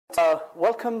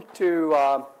Welcome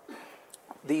to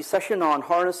the session on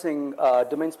harnessing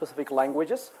domain-specific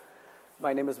languages.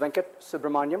 My name is Venkat,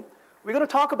 Subramaniam. We're going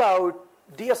to talk about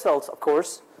DSLs, of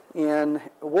course, and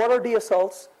what are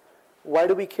DSLs, why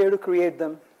do we care to create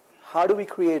them, how do we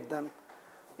create them,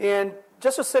 and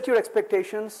just to set your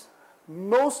expectations,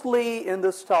 mostly in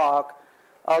this talk,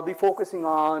 I'll be focusing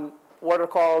on what are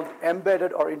called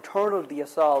embedded or internal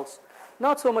DSLs,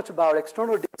 not so much about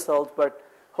external DSLs, but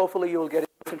hopefully you'll get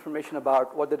information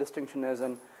about what the distinction is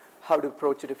and how to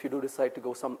approach it if you do decide to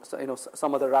go some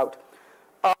other route.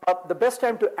 The best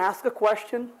time to ask a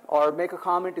question or make a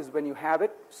comment is when you have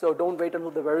it, so don't wait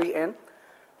until the very end.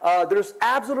 There's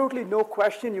absolutely no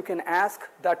question you can ask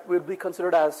that will be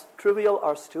considered as trivial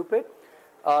or stupid.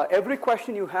 Every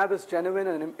question you have is genuine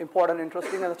and important and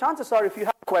interesting, and the chances are if you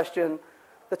have a question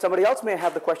that somebody else may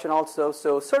have the question also,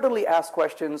 so certainly ask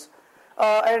questions.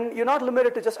 And you're not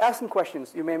limited to just asking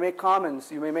questions. You may make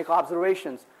comments, you may make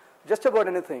observations, just about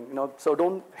anything, so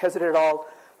don't hesitate at all.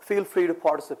 Feel free to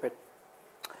participate.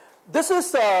 This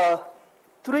is a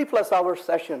 3+ hour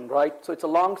session, right? So it's a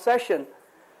long session.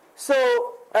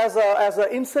 So as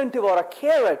an incentive or a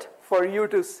carrot for you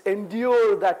to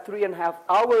endure that 3.5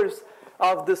 hours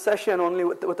of this session only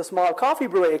with a small coffee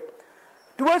break,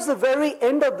 towards the very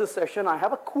end of the session, I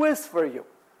have a quiz for you.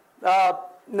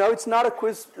 No, it's not a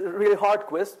quiz, really hard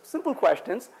quiz, simple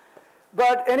questions.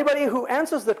 But anybody who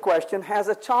answers that question has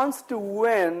a chance to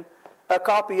win a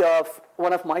copy of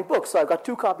one of my books. So I've got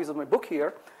 2 copies of my book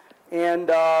here. And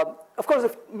of course,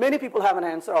 if many people have an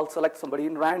answer, I'll select somebody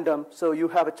in random. So you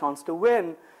have a chance to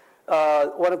win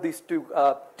one of these two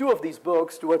of these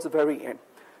books towards the very end,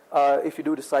 if you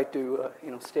do decide to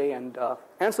stay and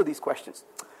answer these questions.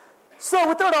 So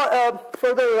without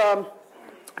further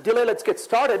delay, let's get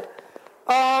started.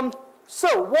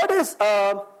 So what is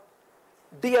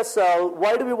DSL?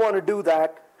 Why do we want to do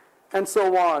that? And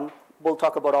so on. We'll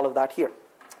talk about all of that here.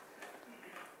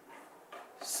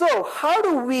 So how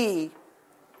do we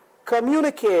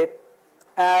communicate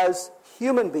as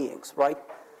human beings, right?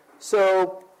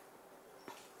 So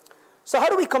how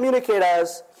do we communicate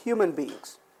as human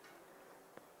beings?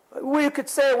 We could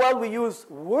say, well, we use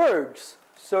words,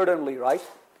 certainly, right?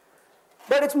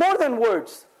 But it's more than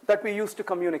words that we use to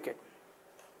communicate.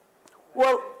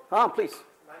 Well, please.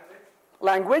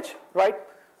 Language, right?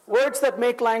 Words that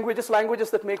make languages,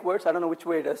 languages that make words. I don't know which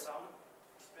way it is.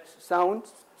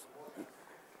 Sounds.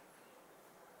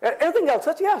 Anything else?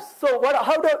 Yes. So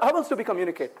how else do we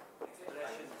communicate?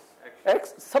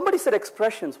 Somebody said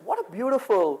expressions. What a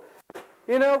beautiful,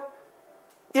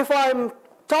 if I'm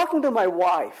talking to my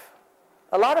wife,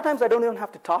 a lot of times I don't even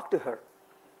have to talk to her.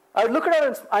 I look at her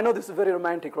and I know this is very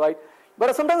romantic, right?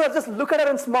 But sometimes I just look at her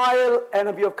and smile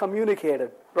and we have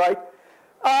communicated, right?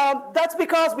 That's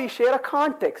because we share a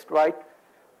context, right?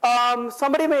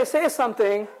 Somebody may say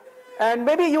something, and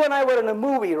maybe you and I were in a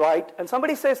movie, right? And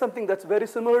somebody says something that's very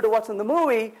similar to what's in the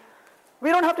movie. We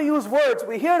don't have to use words.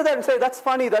 We hear that and say, that's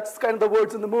funny, that's kind of the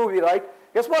words in the movie, right?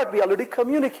 Guess what? We already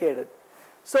communicated.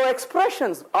 So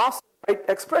expressions, awesome, right?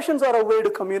 Expressions are a way to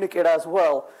communicate as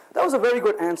well. That was a very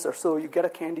good answer, so you get a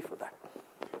candy for that.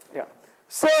 Yeah.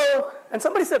 So, and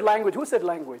somebody said language. Who said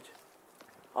language?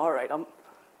 All right.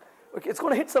 Okay, it's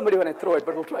going to hit somebody when I throw it,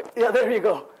 but we'll try. Yeah, there you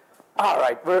go. All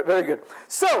right, very, very good.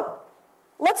 So,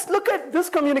 let's look at this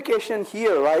communication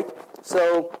here, right?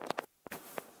 So,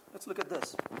 let's look at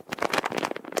this.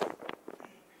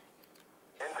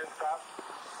 Engine stop.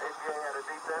 APA at a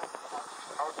descent.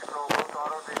 Power control both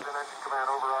auto. Descent engine command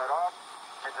override off.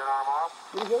 Engine arm off.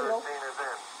 13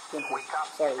 is in. We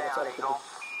copy down, Eagle.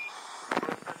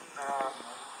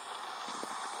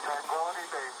 Tranquility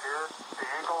base here. The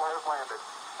Eagle has landed.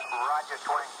 Roger,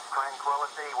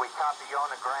 Tranquility. We copy you on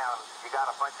the ground. You got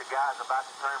a bunch of guys about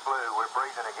to turn blue. We're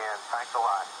breathing again. Thanks a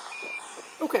lot.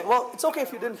 Okay, well, it's okay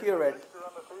if you didn't hear it.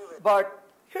 But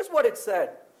here's what it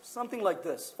said. Something like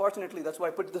this. Fortunately, that's why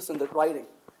I put this in the writing.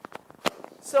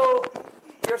 So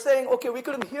you're saying, okay, we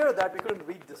couldn't hear that. We couldn't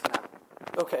read this now.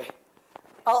 Okay.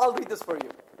 I'll read this for you.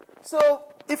 So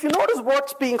if you notice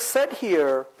what's being said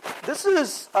here, this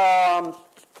is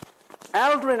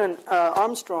Aldrin and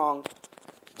Armstrong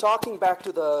talking back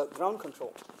to the ground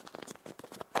control.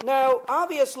 Now,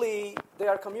 obviously, they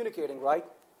are communicating, right?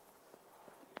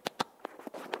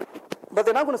 But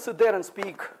they're not going to sit there and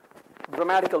speak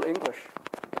grammatical English.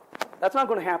 That's not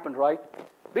going to happen, right?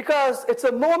 Because it's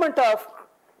a moment of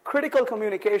critical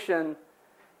communication.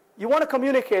 You want to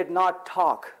communicate, not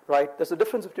talk, right? There's a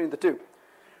difference between the two.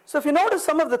 So if you notice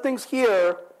some of the things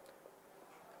here,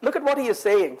 look at what he is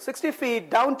saying. 60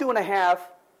 feet, down 2.5,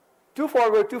 2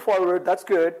 forward, that's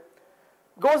good.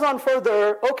 Goes on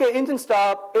further, okay, engine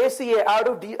stop, ACA, out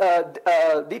of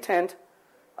detent,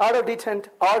 out of detent,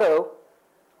 auto.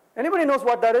 Anybody knows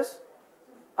what that is?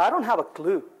 I don't have a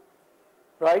clue,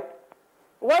 right?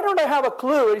 Why don't I have a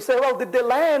clue? You say, well, did they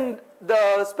land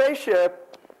the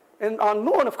spaceship on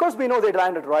Moon? Of course we know they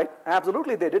landed, right?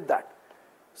 Absolutely they did that.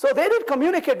 So they did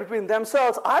communicate between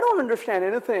themselves. I don't understand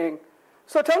anything.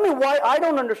 So tell me why I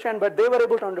don't understand, but they were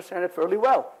able to understand it fairly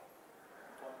well.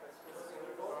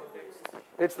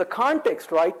 It's the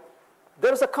context, right?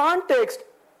 There's a context,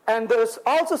 and there's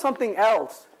also something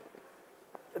else.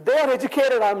 They are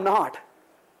educated, I'm not,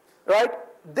 right?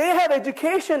 They have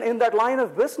education in that line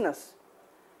of business.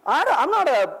 I'm not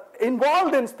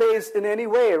involved in space in any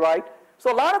way, right?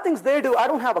 So a lot of things they do, I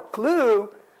don't have a clue.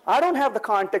 I don't have the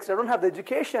context. I don't have the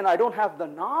education. I don't have the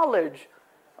knowledge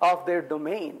of their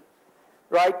domain,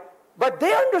 right? But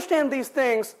they understand these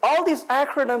things. All these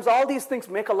acronyms, all these things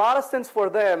make a lot of sense for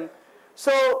them.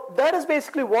 So that is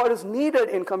basically what is needed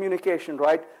in communication,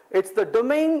 right? It's the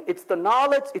domain, it's the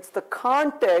knowledge, it's the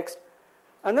context,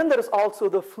 and then there is also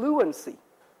the fluency,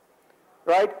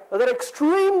 right? They're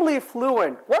extremely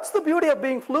fluent. What's the beauty of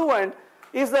being fluent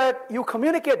is that you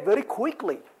communicate very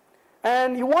quickly.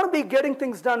 And you want to be getting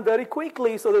things done very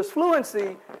quickly, so there's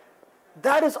fluency.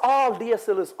 That is all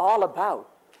DSL is all about,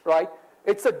 right?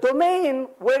 It's a domain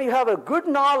where you have a good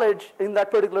knowledge in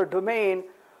that particular domain.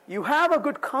 You have a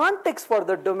good context for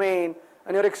the domain,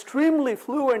 and you're extremely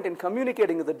fluent in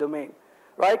communicating with the domain,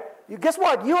 right? Guess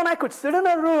what? You and I could sit in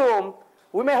a room.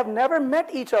 We may have never met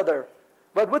each other,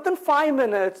 but within 5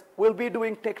 minutes, we'll be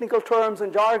doing technical terms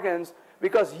and jargons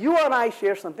because you and I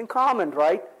share something common,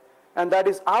 right? And that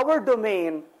is our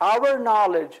domain, our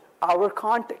knowledge, our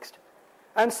context.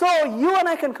 And so you and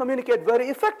I can communicate very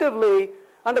effectively,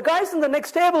 and the guys in the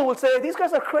next table will say, these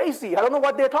guys are crazy. I don't know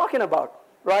what they're talking about,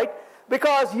 right?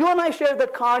 Because you and I share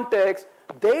that context.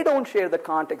 They don't share that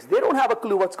context. They don't have a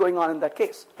clue what's going on in that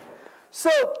case.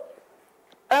 So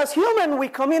as human, we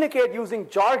communicate using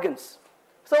jargons.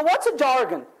 So what's a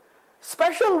jargon?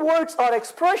 Special words or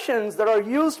expressions that are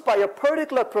used by a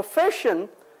particular profession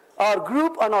or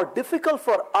group and are difficult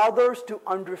for others to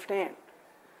understand,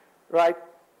 right?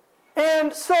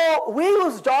 And so we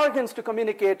use jargons to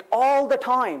communicate all the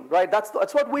time, right? That's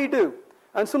what we do.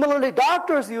 And similarly,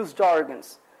 doctors use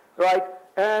jargons, right?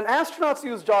 And astronauts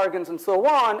use jargons and so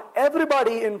on.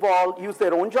 Everybody involved use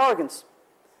their own jargons.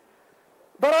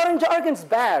 But aren't jargons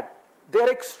bad?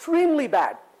 They're extremely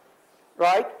bad,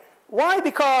 right? Why?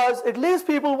 Because it leaves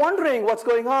people wondering what's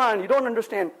going on. You don't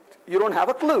understand. You don't have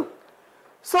a clue.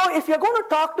 So if you're going to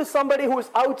talk to somebody who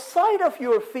is outside of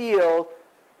your field,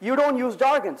 you don't use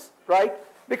jargons, right?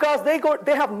 Because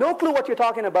they have no clue what you're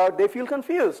talking about. They feel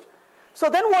confused. So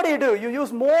then what do? You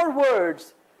use more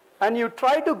words, and you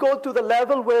try to go to the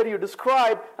level where you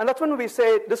describe, and that's when we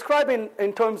say describe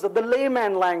in terms of the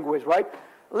layman language, right?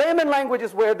 Layman language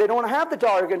is where they don't have the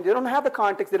jargon, they don't have the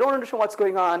context, they don't understand what's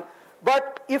going on.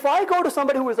 But if I go to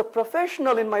somebody who is a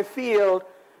professional in my field,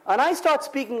 and I start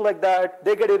speaking like that,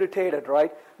 they get irritated,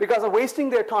 right? Because I'm wasting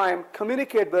their time,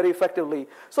 communicate very effectively.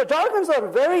 So jargons are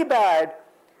very bad,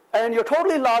 and you're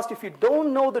totally lost if you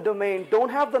don't know the domain, don't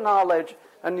have the knowledge,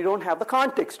 and you don't have the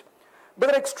context. But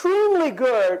they're extremely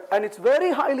good, and it's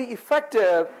very highly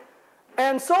effective,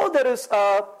 and so there is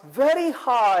a very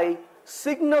high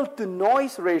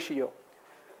signal-to-noise ratio.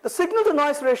 The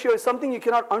signal-to-noise ratio is something you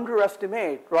cannot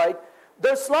underestimate, right?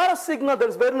 There's a lot of signal,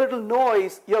 there's very little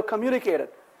noise, you're communicated.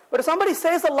 But if somebody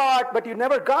says a lot, but you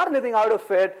never got anything out of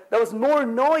it, there was more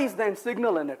noise than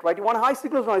signal in it, right? You want a high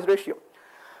signal-to-noise ratio.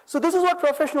 So this is what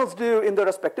professionals do in their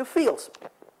respective fields.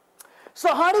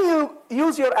 So how do you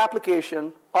use your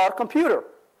application or computer?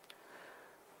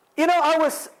 You know, I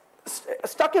was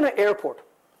stuck in an airport.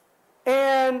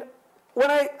 And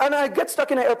I get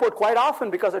stuck in an airport quite often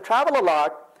because I travel a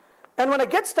lot. And when I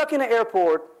get stuck in an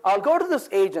airport, I'll go to this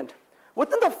agent.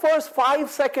 Within the first 5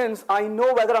 seconds, I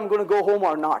know whether I'm going to go home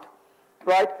or not,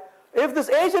 right? If this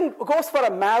agent goes for a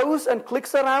mouse and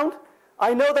clicks around,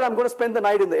 I know that I'm going to spend the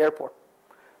night in the airport,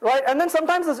 right? And then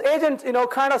sometimes this agent,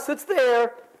 kind of sits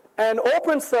there and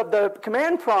opens up the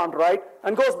command prompt, right,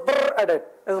 and goes brrr at it.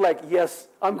 It's like, yes,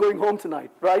 I'm going home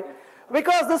tonight, right?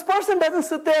 Because this person doesn't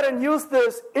sit there and use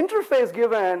this interface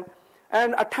given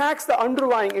and attacks the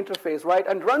underlying interface, right,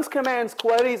 and runs commands,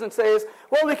 queries, and says,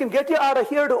 well, we can get you out of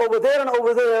here to over there and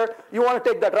over there. You want to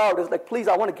take that route. It's like, please,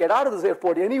 I want to get out of this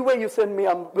airport. Any way you send me,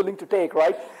 I'm willing to take,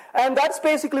 right? And that's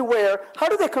basically how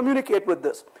do they communicate with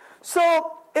this?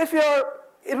 So if you're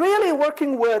really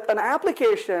working with an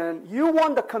application, you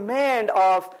want the command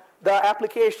of the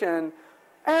application.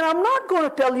 And I'm not going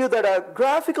to tell you that a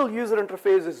graphical user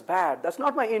interface is bad. That's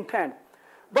not my intent.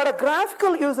 But a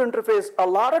graphical user interface a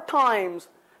lot of times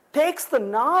takes the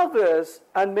novice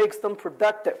and makes them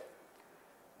productive.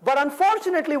 But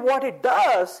unfortunately, what it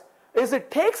does is it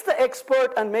takes the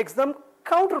expert and makes them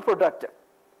counterproductive,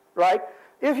 right?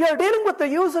 If you're dealing with the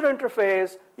user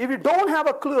interface, if you don't have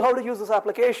a clue how to use this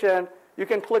application, you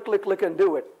can click, click, click and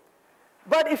do it.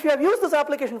 But if you have used this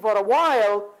application for a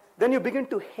while, then you begin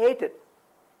to hate it,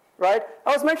 right?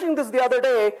 I was mentioning this the other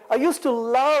day. I used to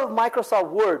love Microsoft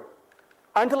Word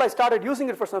until I started using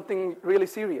it for something really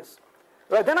serious.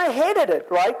 Right? Then I hated it,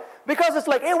 right? Because it's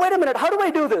like, hey, wait a minute, how do I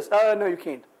do this? No, you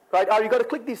can't, right? Or you got to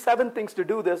click these 7 things to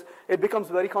do this. It becomes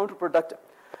very counterproductive.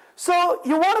 So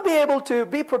you want to be able to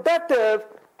be productive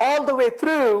all the way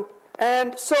through.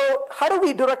 And so how do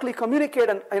we directly communicate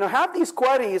and have these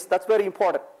queries? That's very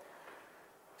important.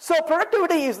 So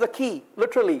productivity is the key,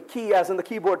 literally key as in the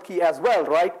keyboard key as well,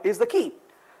 right, is the key.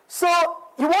 So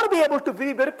you want to be able to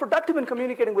be very productive in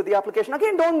communicating with the application.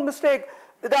 Again, don't mistake,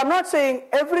 I'm not saying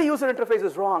every user interface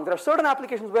is wrong. There are certain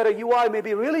applications where a UI may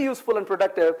be really useful and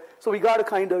productive, so we got to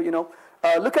kind of,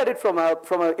 look at it from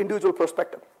an individual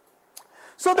perspective.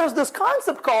 So there's this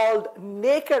concept called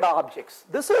naked objects.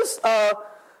 This is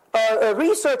a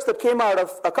research that came out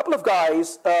of a couple of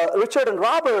guys, Richard and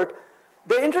Robert.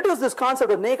 They introduced this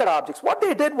concept of naked objects. What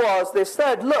they did was they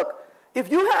said, look, if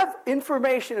you have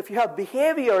information, if you have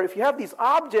behavior, if you have these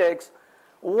objects,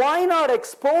 why not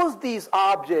expose these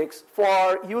objects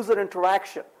for user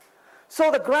interaction?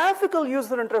 So the graphical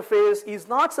user interface is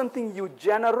not something you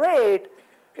generate,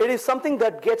 it is something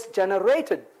that gets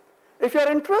generated. If you're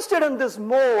interested in this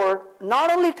more,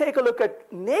 not only take a look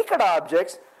at naked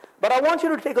objects, but I want you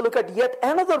to take a look at yet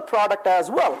another product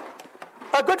as well.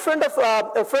 A good friend of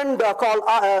called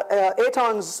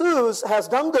Eitan Zeus has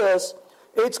done this.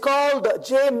 It's called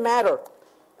JMatter.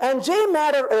 And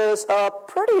JMatter is a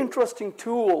pretty interesting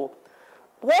tool.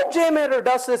 What JMatter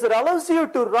does is it allows you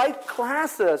to write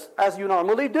classes as you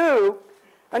normally do,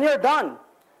 and you're done.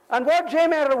 And what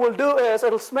JMatter will do is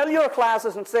it'll smell your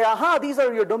classes and say, aha, these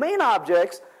are your domain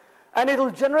objects, and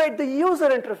it'll generate the user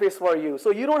interface for you.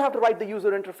 So you don't have to write the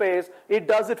user interface, it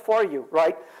does it for you,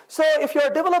 right? So if you're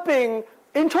developing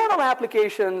internal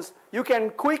applications, you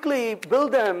can quickly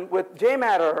build them with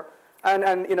JMatter,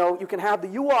 and you can have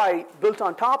the UI built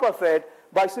on top of it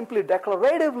by simply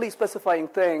declaratively specifying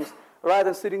things rather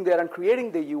than sitting there and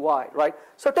creating the UI, right?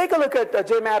 So take a look at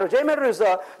JMatter. JMatter is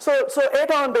so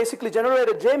Eitan basically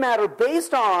generated JMatter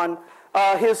based on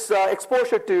his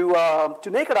exposure to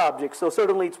naked objects. So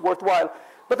certainly it's worthwhile.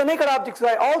 But the naked objects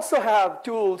guy also have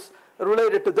tools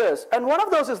related to this, and one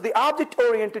of those is the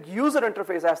object-oriented user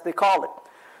interface, as they call it.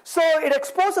 So it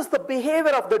exposes the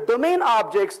behavior of the domain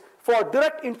objects for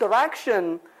direct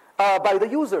interaction by the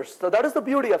users. So that is the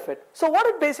beauty of it. So what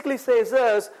it basically says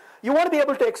is you want to be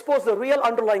able to expose the real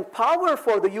underlying power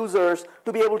for the users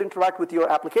to be able to interact with your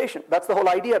application. That's the whole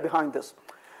idea behind this.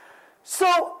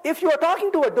 So if you are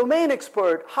talking to a domain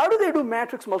expert, how do they do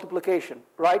matrix multiplication,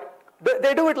 right?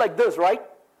 They do it like this, right?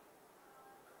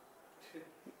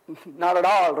 Not at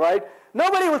all, right?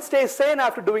 Nobody will stay sane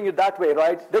after doing it that way,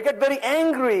 right? They get very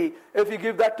angry if you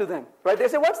give that to them, right? They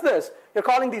say, what's this? You're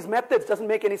calling these methods, doesn't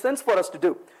make any sense for us to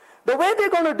do. The way they're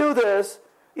going to do this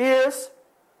is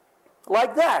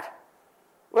like that.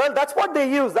 Well, that's what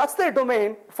they use. That's their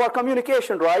domain for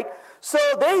communication, right? So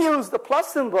they use the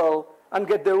plus symbol and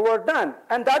get their work done.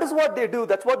 And that is what they do.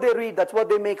 That's what they read. That's what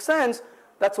they make sense.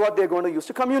 That's what they're going to use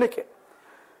to communicate.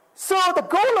 So the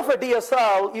goal of a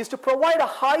DSL is to provide a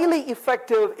highly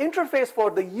effective interface for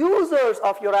the users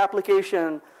of your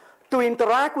application to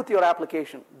interact with your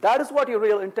application. That is what your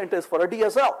real intent is for a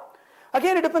DSL.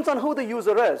 Again, it depends on who the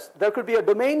user is. There could be a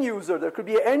domain user, there could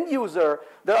be an end user,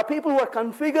 there are people who are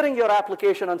configuring your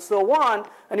application and so on,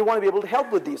 and you want to be able to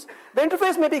help with these. The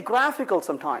interface may be graphical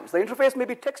sometimes. The interface may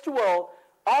be textual.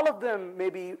 All of them may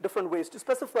be different ways to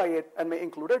specify it and may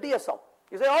include a DSL.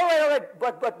 You say, all right,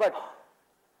 but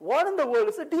what in the world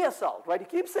is a DSL, right? You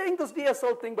keep saying this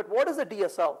DSL thing, but what is a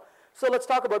DSL? So let's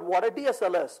talk about what a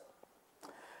DSL is.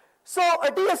 So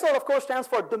a DSL, of course, stands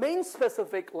for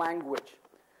domain-specific language.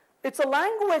 It's a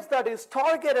language that is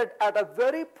targeted at a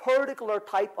very particular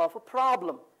type of a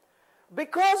problem.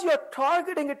 Because you're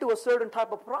targeting it to a certain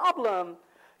type of problem,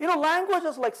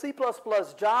 languages like C++,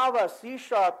 Java, C#,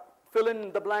 fill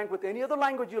in the blank with any other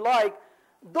language you like,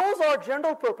 those are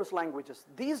general purpose languages.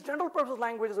 These general purpose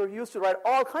languages are used to write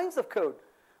all kinds of code,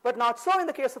 but not so in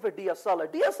the case of a DSL. A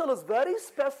DSL is very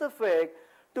specific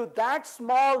to that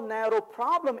small, narrow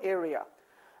problem area.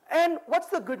 And what's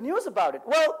the good news about it?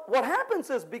 Well, what happens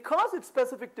is because it's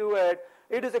specific to it,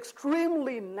 it is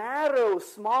extremely narrow,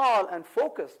 small, and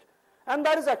focused. And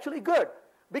that is actually good.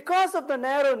 Because of the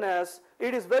narrowness,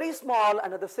 it is very small,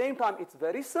 and at the same time, it's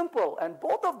very simple. And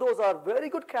both of those are very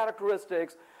good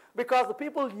characteristics because the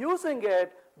people using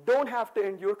it don't have to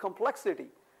endure complexity.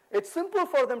 It's simple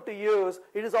for them to use.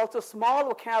 It is also small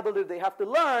vocabulary they have to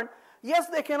learn. Yes,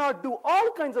 they cannot do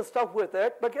all kinds of stuff with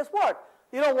it, but guess what?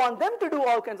 You don't want them to do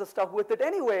all kinds of stuff with it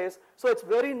anyways, so it's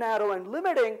very narrow and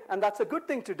limiting, and that's a good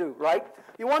thing to do, right?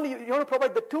 You want to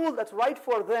provide the tool that's right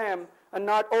for them and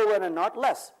not over and not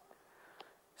less.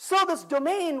 So this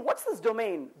domain, what's this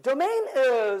domain? Domain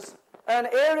is an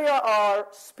area or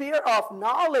sphere of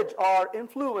knowledge or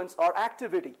influence or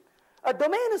activity. A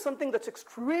domain is something that's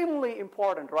extremely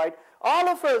important, right? All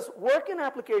of us work in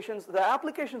applications. The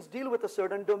applications deal with a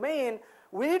certain domain.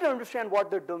 We need to understand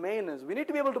what the domain is. We need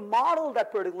to be able to model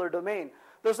that particular domain.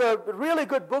 There's a really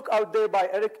good book out there by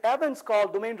Eric Evans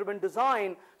called Domain-Driven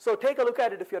Design. So take a look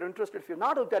at it if you're interested, if you've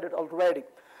not looked at it already.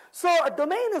 So a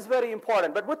domain is very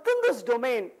important. But within this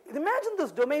domain, imagine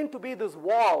this domain to be this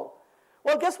wall.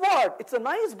 Well, guess what? It's a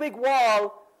nice big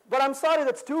wall, but I'm sorry,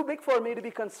 that's too big for me to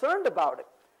be concerned about it.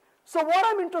 So what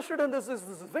I'm interested in is this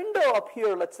window up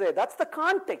here, let's say. That's the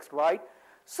context, right?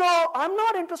 So I'm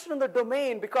not interested in the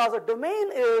domain because a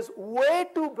domain is way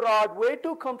too broad, way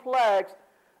too complex,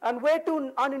 and way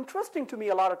too uninteresting to me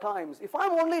a lot of times. If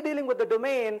I'm only dealing with the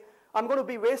domain, I'm going to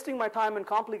be wasting my time and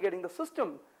complicating the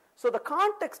system. So the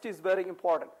context is very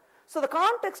important. So the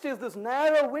context is this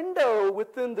narrow window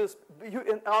within this,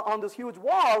 on this huge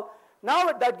wall.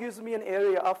 Now that gives me an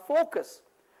area of focus.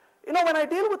 You know, when I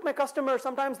deal with my customers,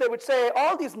 sometimes they would say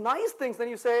all these nice things. Then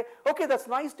you say, okay, that's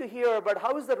nice to hear, but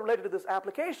how is that related to this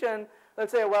application? They'll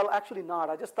say, well, actually not.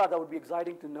 I just thought that would be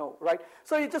exciting to know, right?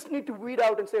 So you just need to weed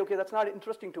out and say, okay, that's not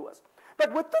interesting to us.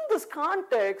 But within this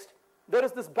context, there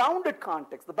is this bounded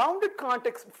context. The bounded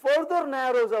context further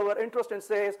narrows our interest and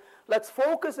says, let's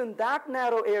focus in that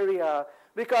narrow area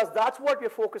because that's what we're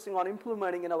focusing on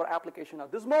implementing in our application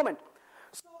at this moment.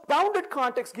 So bounded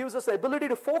context gives us the ability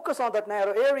to focus on that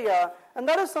narrow area, and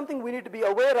that is something we need to be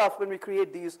aware of when we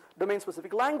create these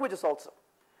domain-specific languages also.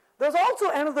 There's also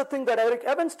another thing that Eric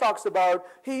Evans talks about.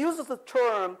 He uses the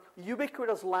term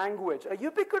ubiquitous language. A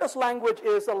ubiquitous language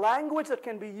is a language that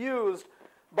can be used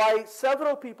by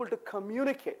several people to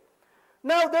communicate.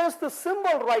 Now, there's the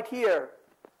symbol right here.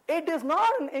 It is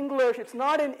not in English. It's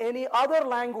not in any other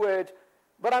language,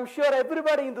 but I'm sure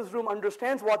everybody in this room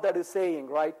understands what that is saying,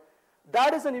 right?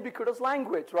 That is an ubiquitous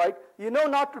language, right? You know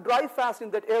not to drive fast in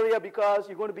that area because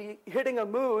you're going to be hitting a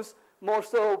moose, more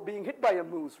so being hit by a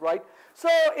moose, right? So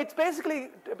it's basically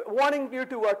warning you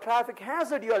to a traffic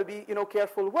hazard you ought to be,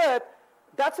 careful with.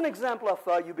 That's an example of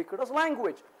a ubiquitous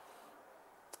language.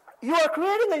 You are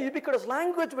creating a ubiquitous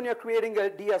language when you're creating a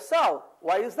DSL.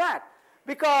 Why is that?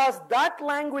 Because that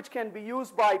language can be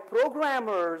used by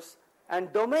programmers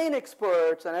and domain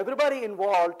experts and everybody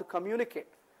involved to communicate.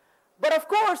 But of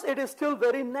course, it is still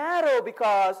very narrow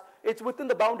because it's within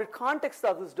the bounded context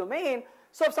of this domain.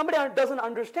 So if somebody doesn't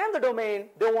understand the domain,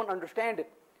 they won't understand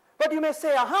it. But you may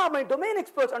say, aha, my domain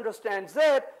experts understand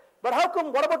it, but how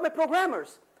come, what about my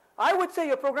programmers? I would say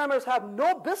your programmers have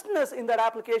no business in that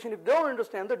application if they don't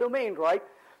understand the domain, right?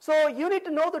 So you need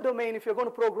to know the domain if you're going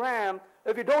to program.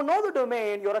 If you don't know the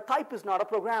domain, you're a typist, not a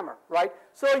programmer, right?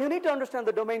 So you need to understand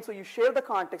the domain, so you share the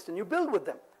context and you build with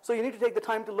them. So you need to take the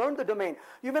time to learn the domain.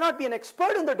 You may not be an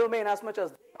expert in the domain as much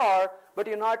as they are, but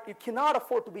you cannot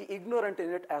afford to be ignorant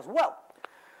in it as well.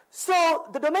 So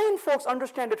the domain folks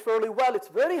understand it fairly well. It's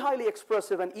very highly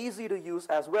expressive and easy to use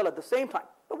as well at the same time.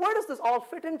 But where does this all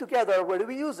fit in together? Where do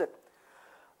we use it?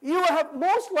 You have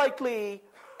most likely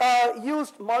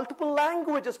used multiple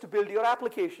languages to build your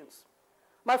applications.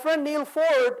 My friend Neil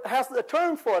Ford has a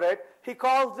term for it. He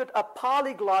calls it a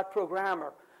polyglot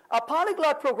programmer. A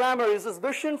polyglot programmer is his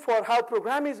vision for how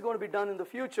programming is going to be done in the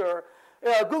future.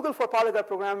 Google for polyglot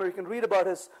programmer. You can read about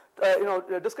his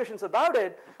discussions about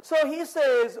it. So he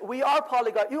says, we are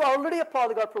polyglot. You are already a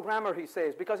polyglot programmer, he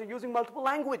says, because you're using multiple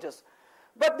languages.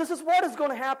 But this is what is going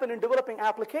to happen in developing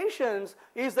applications,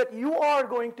 is that you are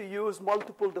going to use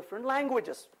multiple different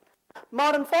languages.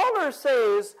 Martin Fowler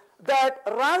says that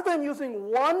rather than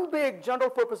using one big general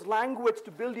purpose language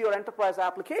to build your enterprise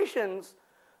applications,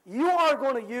 you are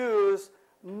going to use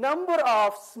number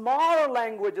of smaller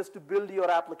languages to build your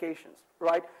applications,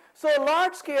 right? So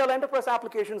large-scale enterprise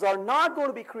applications are not going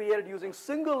to be created using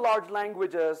single large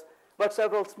languages, but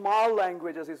several small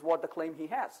languages is what the claim he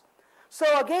has.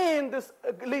 So again, this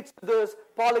leads to this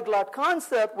polyglot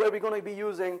concept where we're going to be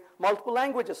using multiple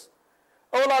languages.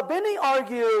 Ola Binney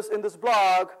argues in this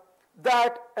blog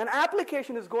that an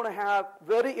application is going to have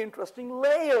very interesting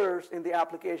layers in the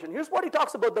application. Here's what he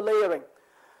talks about the layering.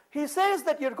 He says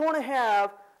that you're going to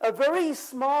have a very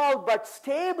small but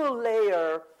stable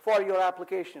layer for your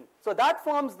application. So that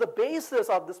forms the basis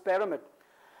of this pyramid.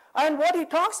 And what he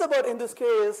talks about in this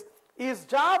case is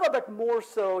Java, but more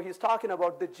so, he's talking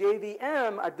about the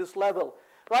JVM at this level,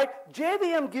 right?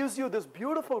 JVM gives you this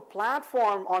beautiful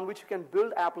platform on which you can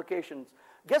build applications.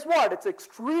 Guess what? It's an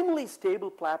extremely stable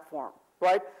platform,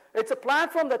 right? It's a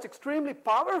platform that's extremely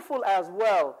powerful as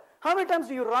well. How many times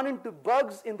do you run into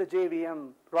bugs in the JVM,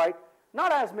 right?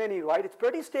 Not as many, right? It's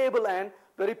pretty stable and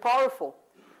very powerful.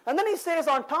 And then he says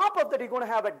on top of that, you're going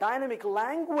to have a dynamic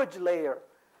language layer.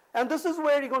 And this is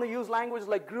where you're going to use languages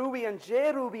like Groovy and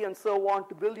JRuby and so on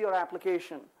to build your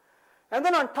application. And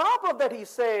then on top of that, he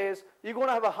says, you're going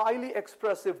to have a highly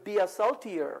expressive DSL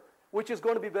tier, which is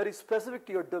going to be very specific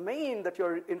to your domain that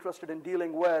you're interested in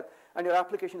dealing with. And your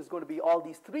application is going to be all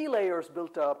these 3 layers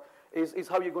built up is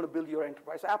how you're going to build your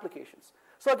enterprise applications.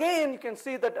 So again, you can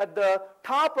see that at the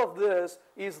top of this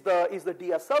is the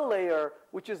DSL layer,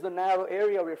 which is the narrow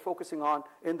area we're focusing on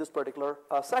in this particular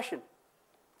session.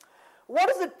 What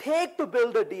does it take to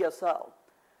build a DSL?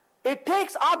 It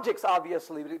takes objects,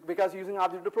 obviously, because using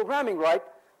object programming, right?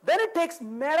 Then it takes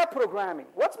metaprogramming.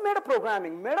 What's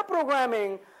metaprogramming?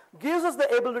 Metaprogramming gives us the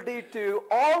ability to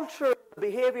alter the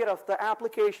behavior of the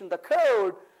application, the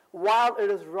code, while it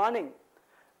is running.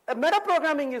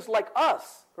 Metaprogramming is like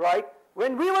us, right?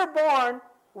 When we were born,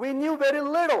 we knew very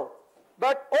little.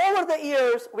 But over the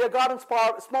years, we have gotten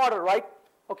smarter, right?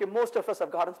 Okay, most of us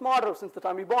have gotten smarter since the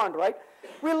time we born, right?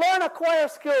 We learn, acquire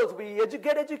skills, we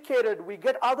get educated, we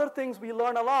get other things we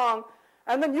learn along,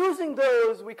 and then using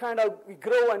those, we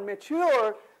grow and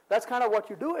mature. That's kind of what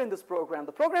you do in this program.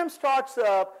 The program starts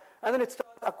up, and then it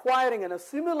starts acquiring and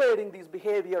assimilating these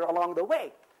behavior along the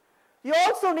way. You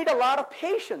also need a lot of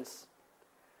patience,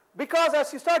 because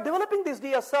as you start developing these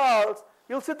DSLs,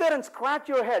 you'll sit there and scratch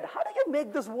your head. How do you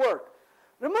make this work?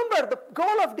 Remember, the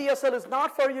goal of DSL is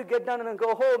not for you to get done and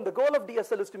go home. The goal of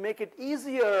DSL is to make it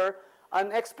easier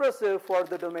and expressive for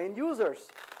the domain users.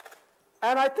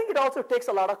 And I think it also takes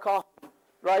a lot of coffee,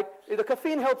 right? The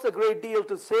caffeine helps a great deal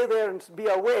to stay there and be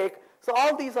awake. So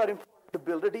all these are important to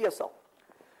build a DSL.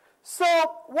 So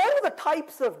what are the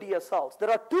types of DSLs?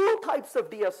 There are 2 types of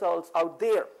DSLs out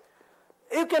there.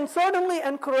 You can certainly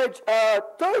encourage a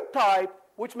third type,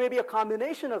 which may be a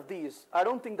combination of these. I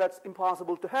don't think that's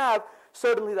impossible to have.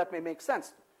 Certainly that may make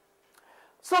sense.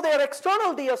 So there are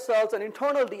external DSLs and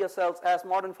internal DSLs as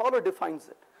Modern Fowler defines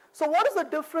it. So what is the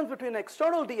difference between an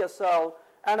external DSL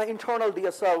and an internal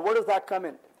DSL? Where does that come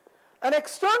in? An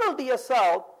external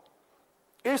DSL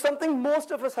is something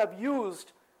most of us have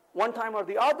used one time or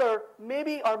the other,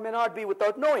 maybe or may not be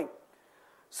without knowing.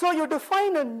 So you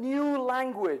define a new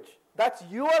language. That's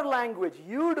your language.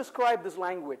 You describe this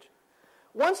language.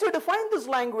 Once you define this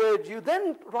language, you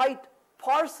then write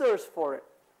parsers for it.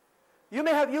 You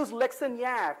may have used Lex and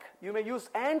Yak, you may use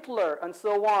Antler, and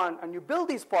so on, and you build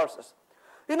these parsers.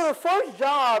 You know, the first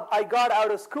job I got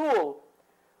out of school,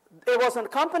 it was a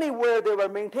company where they were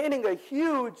maintaining a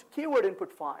huge keyword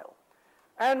input file.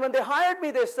 And when they hired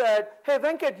me, they said, hey,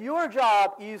 Venkat, your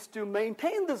job is to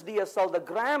maintain this DSL, the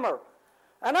grammar.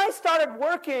 And I started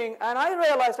working, and I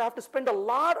realized I have to spend a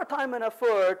lot of time and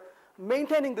effort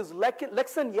maintaining this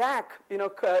Lex and Yak,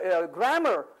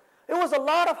 grammar. It was a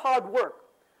lot of hard work.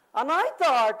 And I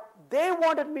thought they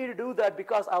wanted me to do that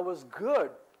because I was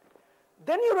good.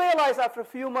 Then you realize after a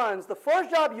few months, the first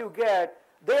job you get,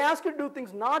 they ask you to do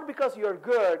things not because you're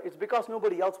good, it's because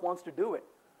nobody else wants to do it,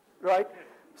 right?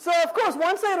 So of course,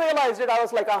 once I realized it, I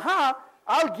was like, aha,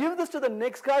 I'll give this to the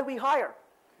next guy we hire.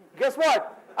 Guess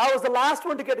what? I was the last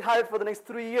one to get hired for the next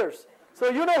 3 years. So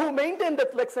you know who maintained the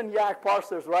Lex and Yak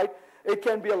parsers, right? It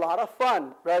can be a lot of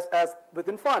fun, as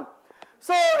within fun.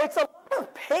 So it's a lot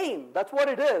of pain. That's what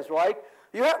it is, right?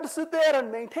 You have to sit there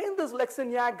and maintain this Lex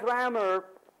and Yak grammar,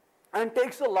 and it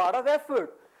takes a lot of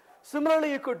effort.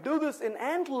 Similarly, you could do this in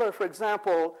Antler, for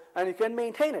example, and you can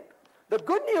maintain it. The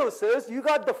good news is you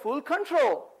got the full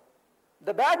control.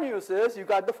 The bad news is you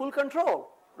got the full control,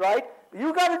 right?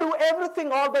 You got to do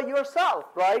everything all by yourself,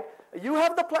 right? You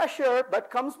have the pleasure,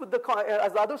 but comes with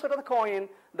as the other side of the coin,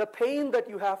 the pain that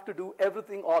you have to do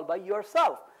everything all by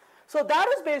yourself. So that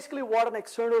is basically what an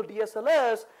external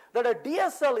DSL is, that a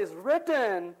DSL is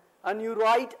written and you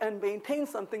write and maintain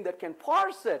something that can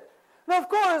parse it. Now, of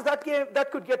course,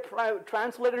 that could get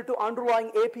translated to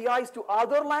underlying APIs to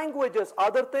other languages,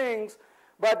 other things,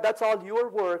 but that's all your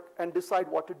work and decide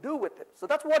what to do with it. So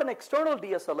that's what an external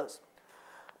DSL is.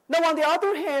 Now, on the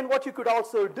other hand, what you could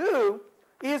also do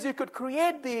is you could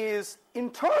create these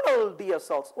internal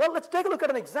DSLs. Well, let's take a look at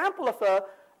an example of an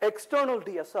external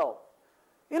DSL.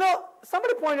 You know,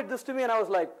 somebody pointed this to me and I was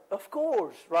like, of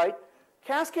course, right?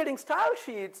 cascading style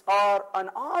sheets are an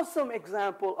awesome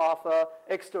example of an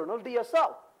external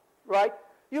DSL, right?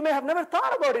 You may have never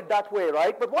thought about it that way,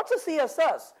 right? But what's a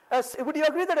CSS? Would you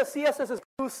agree that a CSS is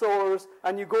a source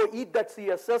and you go eat that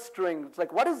CSS string? It's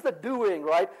like, what is that doing,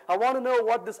 right? I want to know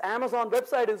what this Amazon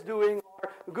website is doing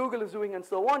or Google is doing and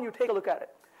so on. You take a look at it.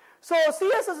 So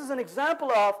CSS is an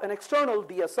example of an external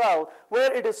DSL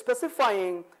where it is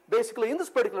specifying, basically in this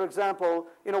particular example,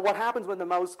 what happens when the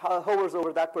mouse hovers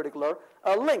over that particular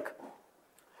link.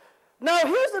 Now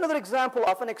here's another example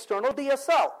of an external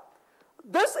DSL.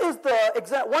 This is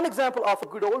one example of a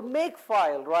good old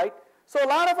makefile, right? So a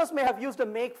lot of us may have used a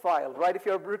makefile, right? If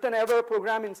you've written ever a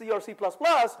program in C or C++,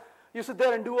 you sit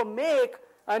there and do a make,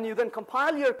 and you then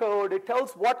compile your code. It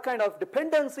tells what kind of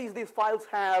dependencies these files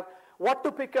have, what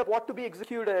to pick up, what to be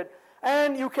executed,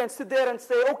 and you can sit there and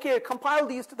say, okay, compile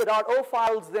these to the .o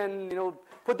files, then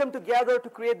put them together to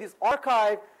create this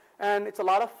archive, and it's a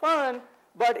lot of fun,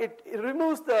 but it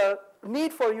removes the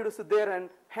need for you to sit there and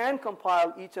hand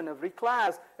compile each and every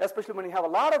class, especially when you have a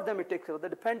lot of them, it takes care of the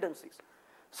dependencies.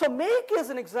 So make is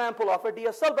an example of a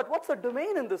DSL, but what's the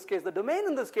domain in this case? The domain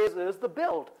in this case is the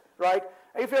build, right?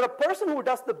 If you're a person who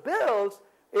does the builds,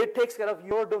 it takes care of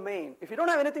your domain. If you don't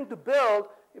have anything to build,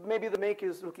 maybe the make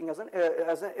is looking as an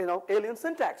alien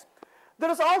syntax. There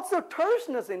is also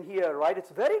terseness in here, right?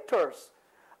 It's very terse.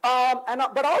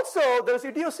 But also there's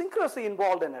idiosyncrasy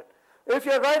involved in it. If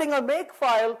you're writing a make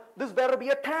file, this better be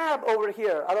a tab over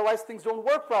here. Otherwise, things don't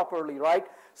work properly, right?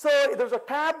 So there's a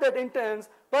tab that intends,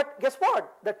 but guess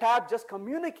what? The tab just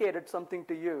communicated something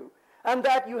to you. And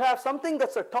that you have something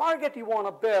that's a target you want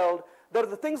to build. There are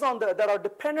the things that are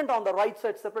dependent on the right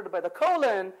side separated by the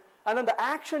colon. And then the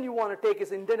action you want to take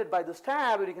is indented by this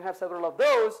tab, and you can have several of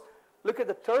those. Look at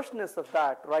the terseness of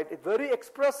that, right? It's very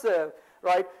expressive,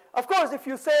 right? Of course, if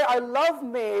you say, I love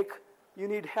make, you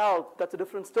need help. That's a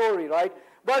different story, right?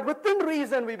 But within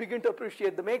reason, we begin to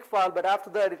appreciate the make file, but after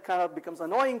that, it kind of becomes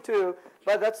annoying too.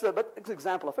 But that's an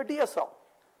example of a DSL.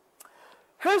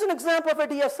 Here's an example of a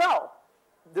DSL.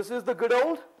 This is the good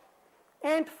old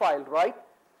ant file, right?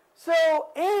 So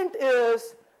ant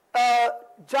is a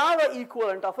Java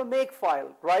equivalent of a make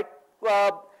file, right?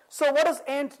 So what does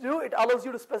ant do? It allows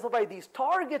you to specify these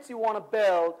targets you want to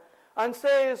build and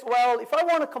says, well, if I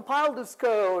want to compile this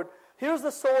code, here's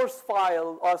the source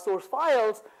file or source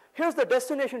files. Here's the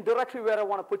destination directory where I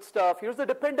want to put stuff. Here's the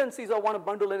dependencies I want to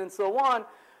bundle in and so on.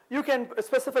 You can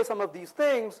specify some of these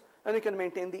things, and you can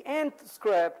maintain the ant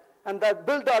script, and that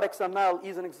build.xml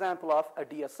is an example of a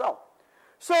DSL.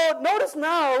 So notice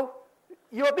now,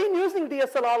 you have been using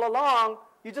DSL all along.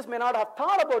 You just may not have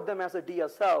thought about them as a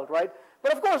DSL, right?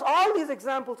 But of course, all these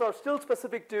examples are still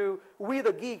specific to we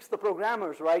the geeks, the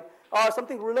programmers, right? Or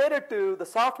something related to the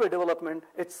software development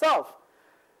itself.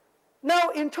 Now,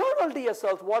 internal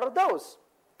DSLs, what are those?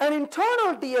 An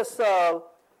internal DSL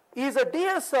is a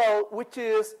DSL which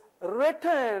is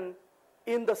written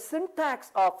in the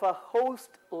syntax of a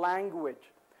host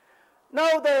language.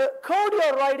 Now, the code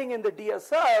you're writing in the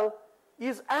DSL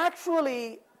is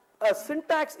actually a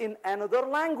syntax in another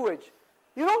language.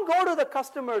 You don't go to the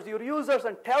customers, your users,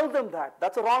 and tell them that.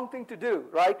 That's a wrong thing to do,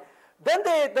 right? Then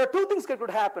there are two things that could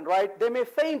happen, right? They may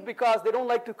faint because they don't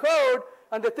like to code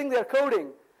and they think they're coding.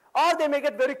 Or they may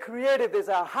get very creative. They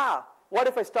say, aha, what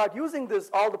if I start using this,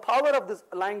 all the power of this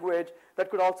language? That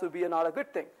could also be not a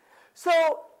good thing.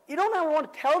 So you don't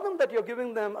want to tell them that you're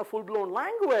giving them a full-blown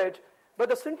language, but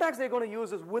the syntax they're going to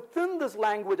use is within this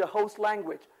language, a host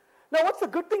language. Now, what's the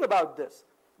good thing about this?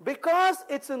 Because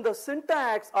it's in the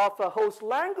syntax of a host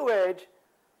language,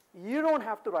 you don't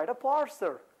have to write a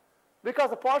parser, because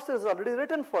the parser is already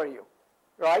written for you,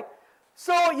 right?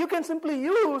 So you can simply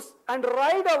use and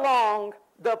write along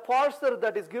the parser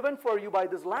that is given for you by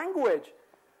this language.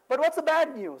 But what's the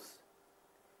bad news?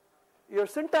 Your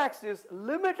syntax is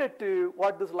limited to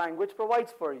what this language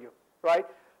provides for you, right?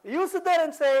 You sit there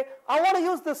and say, I want to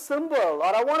use this symbol,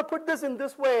 or I want to put this in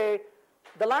this way.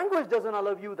 The language doesn't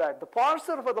allow you that. The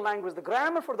parser for the language, the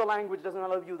grammar for the language doesn't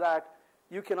allow you that.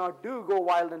 You cannot go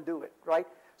wild and do it, right?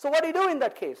 So what do you do in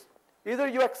that case? Either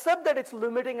you accept that it's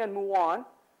limiting and move on,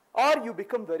 or you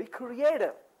become very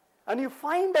creative. And you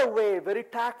find a way very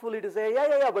tactfully to say,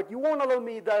 yeah, but you won't allow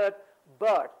me that,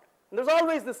 but. And there's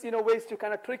always this, ways to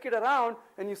kind of trick it around,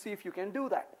 and you see if you can do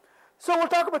that. So we'll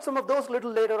talk about some of those a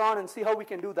little later on and see how we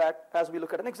can do that as we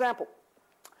look at an example.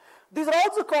 These are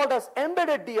also called as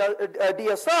embedded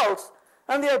DSLs,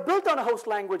 and they are built on a host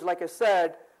language, like I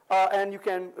said, and you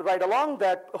can write along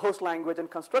that host language and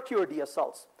construct your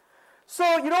DSLs.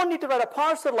 So you don't need to write a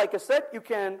parser, like I said. You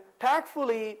can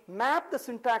tactfully map the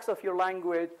syntax of your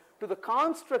language to the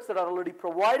constructs that are already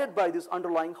provided by this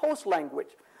underlying host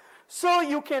language. So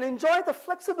you can enjoy the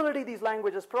flexibility these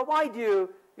languages provide you.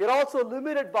 You're also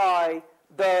limited by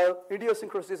the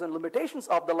idiosyncrasies and limitations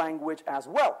of the language as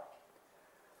well.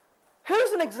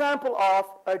 Here's an example of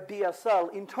a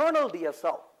DSL, internal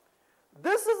DSL.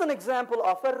 This is an example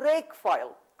of a rake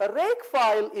file. A rake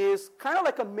file is kind of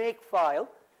like a make file,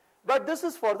 but this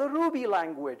is for the Ruby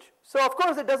language. So of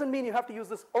course it doesn't mean you have to use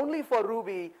this only for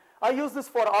Ruby. I use this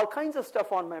for all kinds of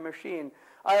stuff on my machine.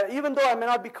 Even though I may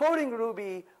not be coding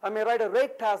Ruby, I may write a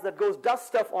rake task that does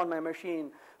stuff on my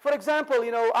machine. For example,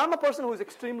 I'm a person who is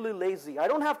extremely lazy. I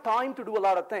don't have time to do a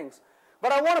lot of things,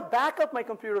 but I want to back up my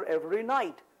computer every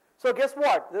night. So guess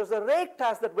what? There's a rake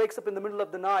task that wakes up in the middle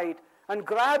of the night and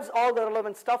grabs all the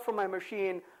relevant stuff from my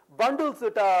machine, bundles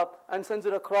it up, and sends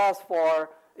it across for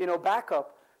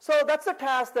backup. So that's a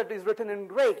task that is written in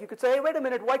rake. You could say, hey, wait a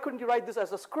minute, why couldn't you write this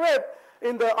as a script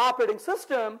in the operating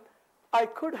system? I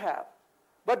could have.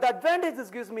 But the advantage this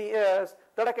gives me is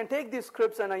that I can take these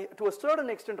scripts and to a certain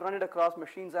extent run it across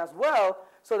machines as well.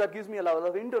 So that gives me a level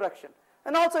of indirection.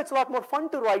 And also it's a lot more fun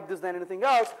to write this than anything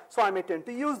else, so I may tend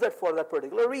to use that for that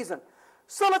particular reason.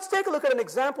 So let's take a look at an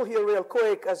example here real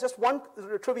quick as just one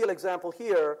trivial example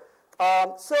here.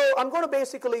 So I'm going to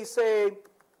basically say,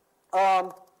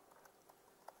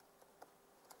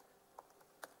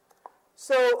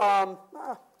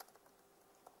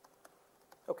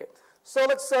 okay. So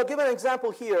let's give an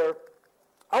example here.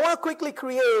 I want to quickly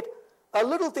create a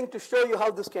little thing to show you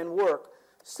how this can work.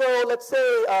 So let's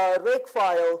say rake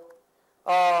file.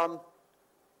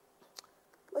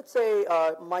 Let's say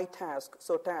my task.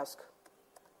 So task.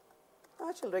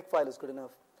 Actually, rake file is good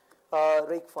enough.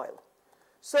 Rake file.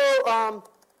 So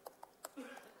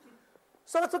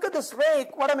let's look at this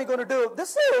rake. What am I going to do?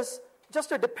 This is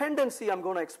just a dependency I'm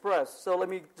going to express. So let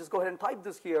me just go ahead and type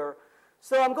this here.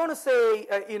 So I'm going to say,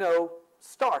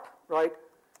 start, right?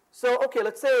 So, okay,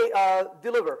 let's say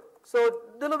deliver. So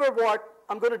deliver what?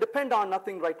 I'm going to depend on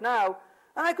nothing right now.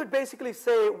 And I could basically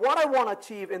say what I want to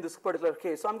achieve in this particular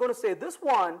case. So I'm going to say this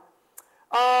one.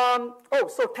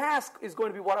 So task is going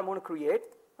to be what I'm going to create.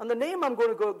 And the name I'm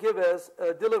going to give is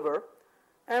deliver.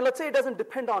 And let's say it doesn't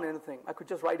depend on anything. I could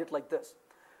just write it like this.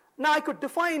 Now I could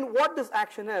define what this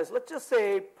action is. Let's just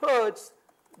say puts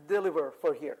deliver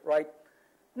for here, right?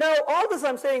 Now all this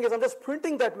I'm saying is I'm just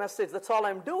printing that message. That's all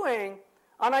I'm doing.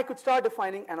 And I could start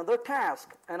defining another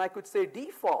task. And I could say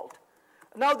default.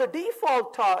 Now the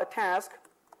default task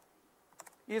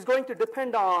is going to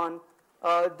depend on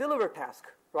deliver task,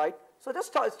 right? So just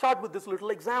start with this little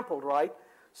example, right?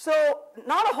 So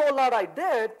not a whole lot I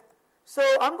did. So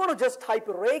I'm going to just type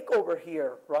rake over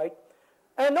here, right?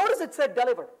 And notice it said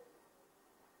deliver.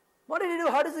 What did he do?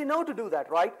 How does he know to do that,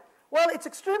 right? Well, it's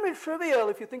extremely trivial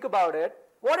if you think about it.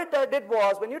 What it did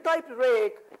was when you typed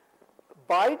rake,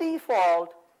 by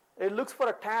default, it looks for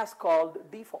a task called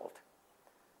default.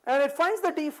 And it finds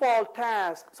the default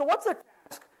task. So what's the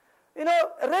task?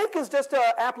 Rake is just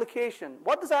an application.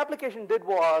 What this application did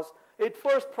was it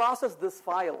first processed this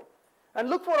file and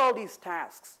looked for all these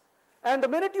tasks. And the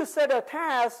minute you said a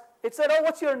task, it said, oh,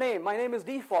 what's your name? My name is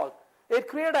default. It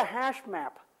created a hash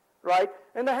map, right?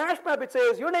 In the hash map, it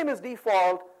says, your name is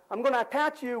default. I'm going to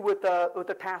attach you with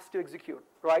a task to execute,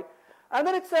 right? And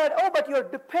then it said, oh, but you're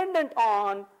dependent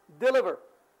on deliver,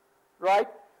 right?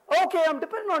 Okay, I'm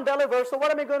dependent on deliver, so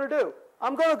what am I going to do?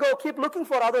 I'm going to go keep looking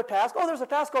for other tasks. Oh, there's a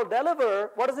task called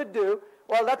deliver. What does it do?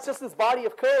 Well, that's just this body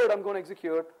of code I'm going to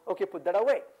execute. Okay, put that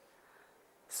away.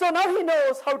 So now he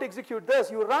knows how to execute this.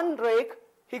 You run rake.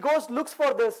 He goes, looks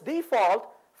for this default,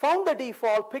 found the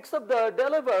default, picks up the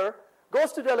deliver,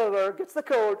 goes to deliver, gets the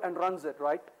code, and runs it,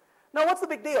 right? Now, what's the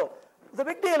big deal? The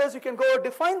big deal is you can go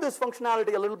define this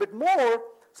functionality a little bit more.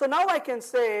 So now I can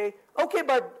say, okay,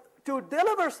 but to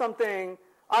deliver something,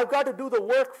 I've got to do the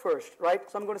work first, right?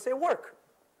 So I'm going to say work,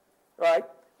 right?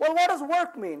 Well, what does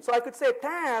work mean? So I could say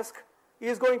task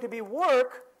is going to be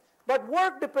work, but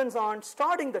work depends on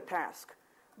starting the task.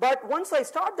 But once I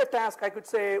start the task, I could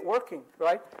say working,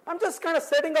 right? I'm just kind of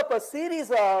setting up a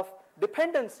series of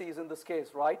dependencies in this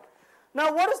case, right?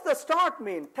 Now, what does the start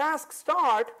mean? Task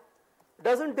start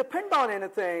doesn't depend on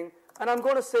anything, and I'm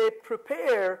going to say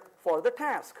prepare for the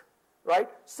task, right?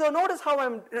 So notice how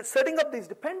I'm setting up these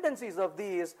dependencies of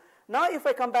these. Now if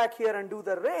I come back here and do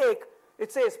the rake,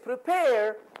 it says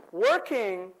prepare,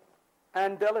 working,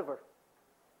 and deliver.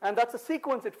 And that's a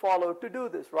sequence it followed to do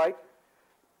this, right?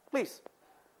 Please.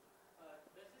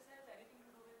 Does this have anything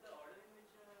to do with the order in which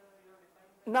you are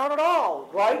defining? Not at all,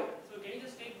 right? So can you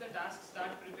just take the task, start,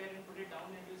 prepare, and put it down,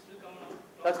 and you still come out?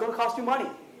 That's going to cost you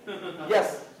money.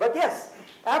 Yes, but yes,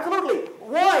 absolutely.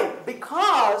 Why?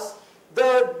 Because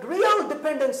the real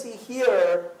dependency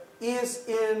here is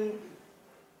in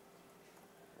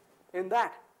in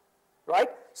that, right?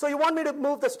 So you want me to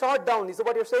move the start down, is that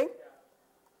what you're saying? Yeah.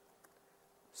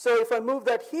 So if I move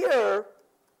that here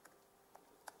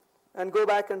and go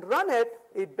back and run it,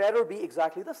 it better be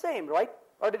exactly the same, right?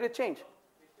 Or did it change?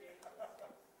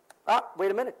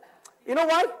 Wait a minute. You know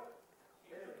why?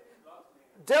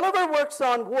 Deliver works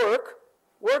on work.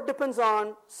 Work depends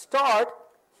on start.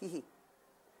 You just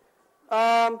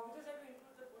have to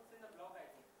include the puts in the block,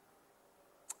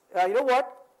 I think. You know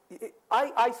what?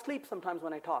 I sleep sometimes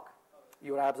when I talk.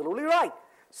 You're absolutely right.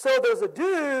 So there's a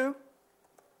do.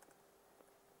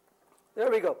 There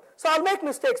we go. So I'll make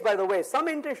mistakes, by the way. Some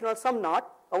intentional, some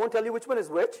not. I won't tell you which one is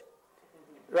which.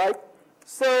 Right?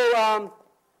 So,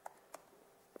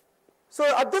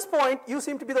 so at this point, you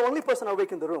seem to be the only person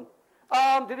awake in the room.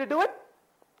 Did you do it?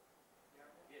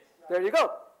 Yes. There you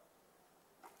go.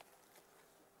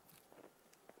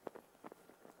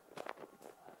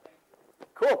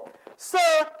 Cool. So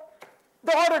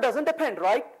the order doesn't depend,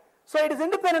 right? So it is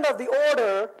independent of the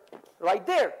order right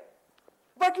there.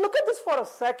 But look at this for a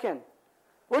second.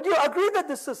 Would you agree that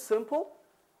this is simple?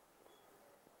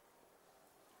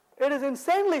 It is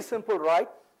insanely simple, right?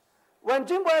 When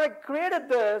Jim Boyrick created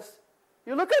this,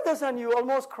 you look at this and you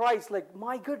almost cry. It's like,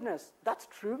 my goodness, that's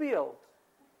trivial.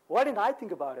 Why didn't I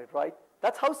think about it, right?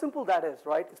 That's how simple that is,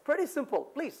 right? It's pretty simple.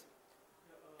 Please.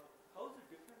 How is it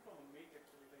different from a make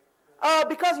actually?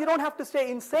 Because you don't have to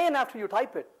stay insane after you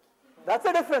type it. That's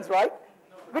the difference, right?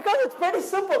 Because it's pretty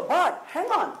simple. But hang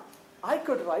on, I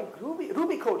could write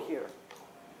Ruby code here.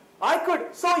 I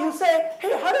could. So you say,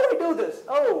 hey, how do I do this?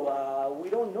 Oh,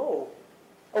 we don't know.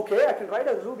 Okay, I can write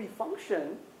a Ruby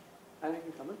function, and I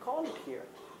can come and call it here,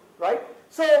 right?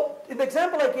 So in the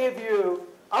example I gave you,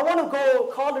 I want to go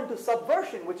call into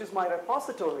Subversion, which is my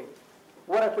repository,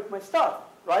 where I put my stuff,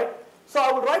 right? So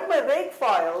I would write my rake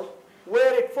file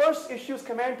where it first issues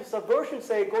command to Subversion,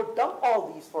 say, go dump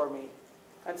all these for me.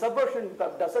 And Subversion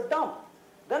does a dump.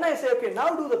 Then I say, okay,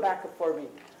 now do the backup for me.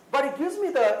 But it gives me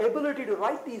the ability to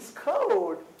write these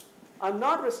code. I'm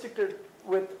not restricted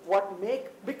with what make,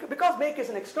 because make is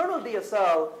an external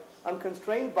DSL, I'm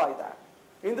constrained by that.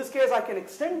 In this case, I can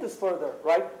extend this further,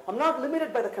 right? I'm not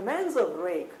limited by the commands of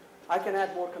rake. I can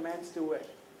add more commands to it.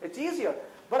 It's easier.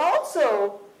 But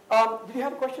also, did you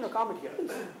have a question or comment here? I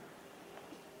mean,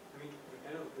 the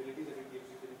kind of ability that it gives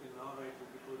you, that you can now write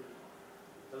Ruby code,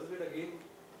 doesn't it again,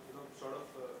 sort of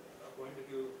a point that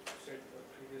you said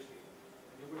previously,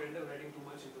 you could end up writing too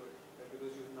much into it, right?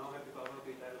 Because you now have the power of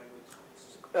the entire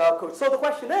language. Cool. So the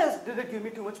question is, did it give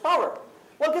me too much power?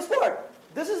 Well, guess what?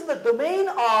 This is the domain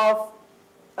of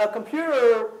a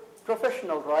computer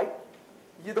professional, right?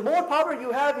 The more power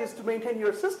you have is to maintain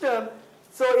your system.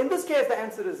 So in this case, the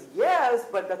answer is yes,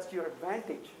 but that's to your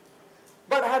advantage.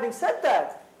 But having said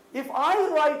that, if I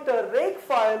write a rake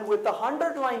file with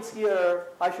 100 lines here,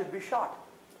 I should be shot,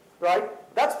 right?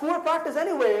 That's poor practice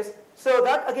anyways. So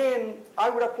that, again, I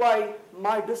would apply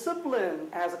my discipline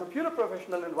as a computer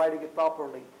professional in writing it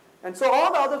properly. And so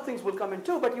all the other things will come in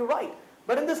too, but you're right.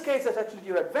 But in this case, that's actually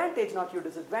your advantage, not your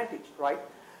disadvantage, right?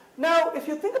 Now, if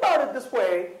you think about it this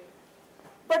way,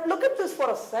 but look at this for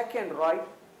a second, right?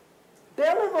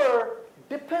 Deliver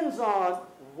depends on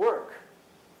work.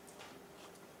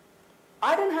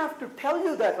 I didn't have to tell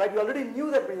you that, right? You already knew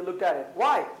that when you looked at it.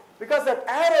 Why? Because that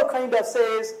arrow kind of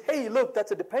says, hey, look,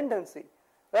 that's a dependency,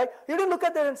 right? You didn't look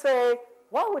at that and say,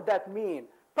 what would that mean?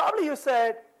 Probably you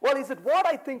said, well, is it what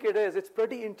I think it is? It's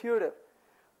pretty intuitive.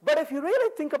 But if you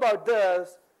really think about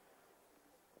this,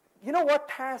 you know what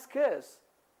task is?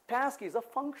 Task is a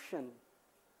function.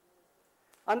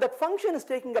 And that function is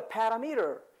taking a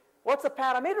parameter. What's the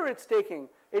parameter it's taking?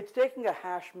 It's taking a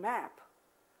hash map.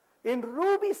 In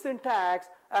Ruby syntax,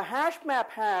 a hash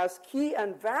map has key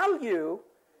and value,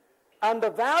 and the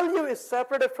value is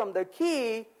separated from the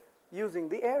key using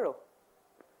the arrow.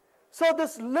 So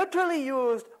this literally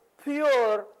used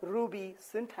pure Ruby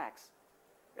syntax.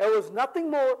 It was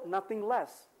nothing more, nothing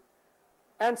less.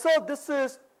 And so this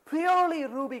is purely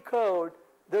Ruby code.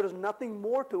 There is nothing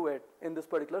more to it in this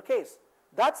particular case.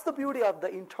 That's the beauty of the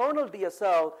internal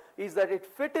DSL, is that it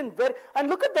fit in very, and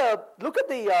look at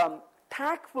the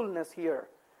tactfulness here,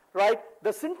 right?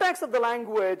 The syntax of the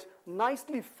language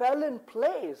nicely fell in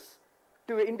place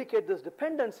to indicate this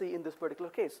dependency in this particular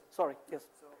case. Sorry, yes?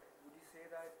 So would you say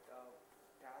that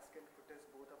task and put is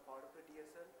both a part of the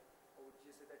DSL, or would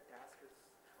you say that task is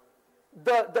part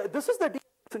of the DSL? This is the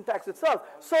DSL syntax itself.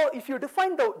 So if you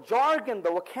define the jargon, the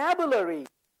vocabulary,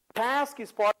 task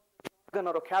is part of the jargon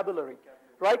or vocabulary,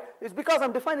 right? It's because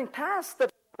I'm defining tasks that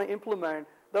I implement.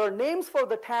 There are names for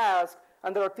the task,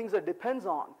 and there are things that depends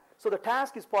on. So the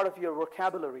task is part of your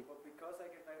vocabulary. But because I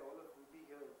can write all of Ruby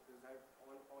here, does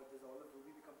all of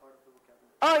Ruby become part of the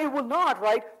It will not,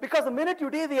 right? Because the minute you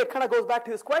deviate, kind of goes back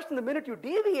to his question, the minute you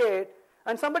deviate,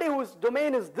 and somebody whose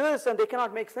domain is this and they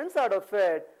cannot make sense out of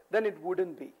it, then it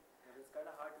wouldn't be. It's kind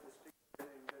of hard to restrict the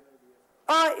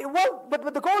internal DSL. Well,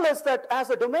 but the goal is that as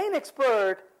a domain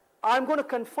expert, I'm going to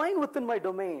confine within my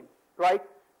domain, right?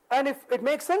 And if it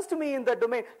makes sense to me in that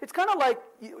domain, it's kind of like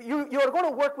you're going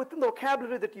to work within the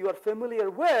vocabulary that you are familiar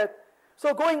with.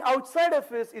 So going outside of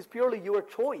this is purely your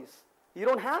choice. You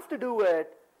don't have to do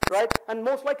it, right? And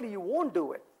most likely you won't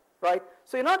do it, right?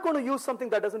 So you're not going to use something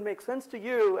that doesn't make sense to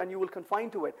you and you will confine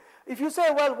to it. If you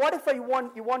say, well, what if you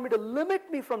want me to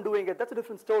limit me from doing it? That's a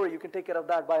different story. You can take care of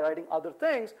that by writing other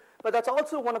things. But that's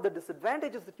also one of the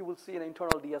disadvantages that you will see in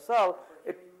internal DSL.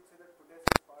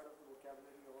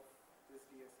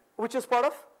 Which is part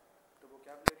of? The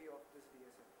vocabulary of this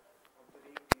DSL, of the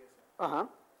rate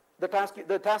DSL.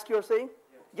 The task you're saying?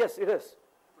 Yes, it is.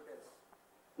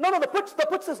 No, the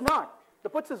puts is not. The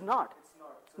puts is not. It's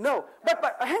not. No,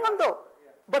 but hang on though.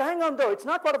 But hang on though. It's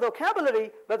not part of the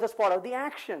vocabulary, but that's part of the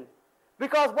action.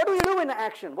 Because what do you do in the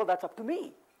action? Well, that's up to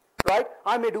me, right?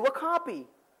 I may do a copy.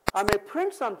 I may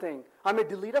print something. I may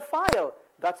delete a file.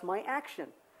 That's my action.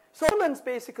 So elements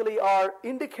basically are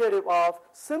indicative of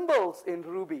symbols in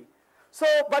Ruby. So,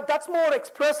 but that's more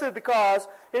expressive because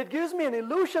it gives me an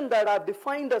illusion that I've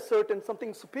defined a certain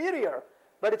something superior,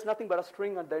 but it's nothing but a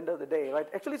string at the end of the day, right?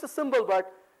 Actually, it's a symbol,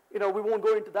 but we won't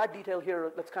go into that detail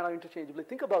here. Let's kind of interchangeably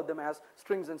think about them as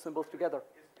strings and symbols together.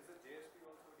 Is it JSP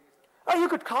also a DSL? You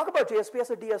could talk about JSP as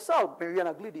a DSL, maybe an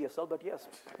ugly DSL, but yes,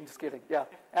 I'm just kidding. Yeah,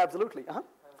 absolutely. It's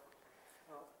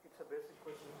a basic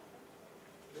question.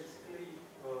 Basically,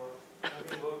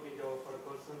 having worked in Java, for a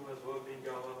person who has worked in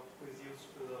Java, who is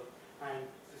used to the hand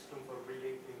system for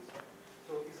building things.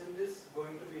 So isn't this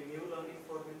going to be new learning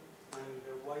for him? And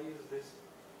why is this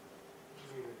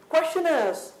new? Question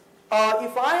is,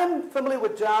 if I am familiar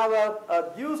with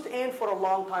Java, used AND for a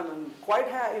long time and quite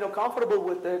comfortable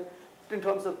with it in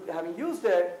terms of having used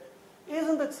it,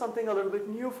 isn't it something a little bit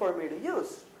new for me to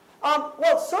use?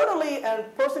 Well, certainly a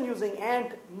person using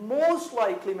AND most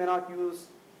likely may not use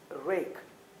rake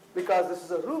because this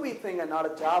is a Ruby thing and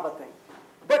not a Java thing.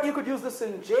 But you could use this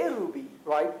in JRuby,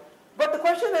 right? But the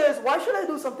question is, why should I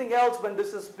do something else when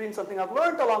this has been something I've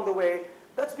learned along the way?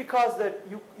 That's because that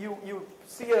you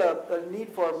see a need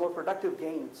for more productive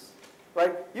gains,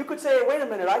 right? You could say, wait a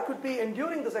minute, I could be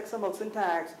enduring this XML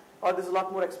syntax, or this is a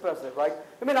lot more expressive, right?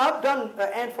 I mean, I've done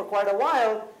AND for quite a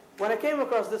while. When I came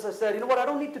across this, I said, you know what, I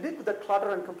don't need to deal with that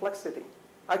clutter and complexity.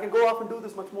 I can go off and do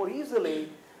this much more easily.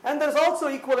 And there's also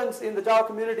equivalence in the Java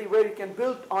community where you can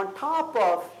build on top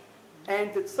of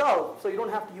AND itself. So you don't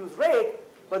have to use rake,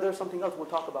 but there's something else we'll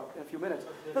talk about in a few minutes.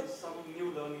 There is some new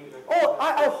learning.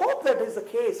 I hope that is the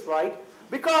case, right?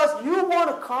 Because you want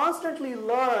to constantly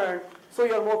learn so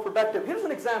you're more productive. Here's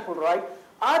an example, right?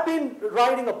 I've been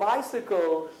riding a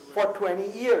bicycle for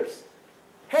 20 years.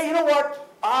 Hey, you know what?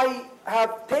 I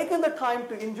have taken the time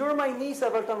to injure my knee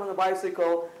several times on the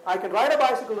bicycle. I can ride a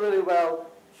bicycle really well.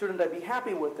 Shouldn't I be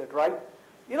happy with it, right?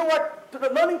 You know what?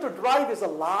 Learning to drive is a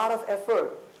lot of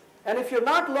effort. And if you're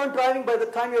not learned driving by the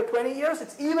time you're 20 years,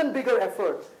 it's even bigger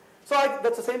effort. So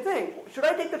that's the same thing. Should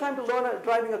I take the time to learn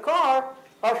driving a car,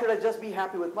 or should I just be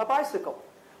happy with my bicycle?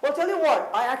 Well, tell you what,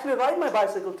 I actually ride my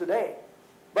bicycle today,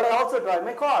 but I also drive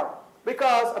my car.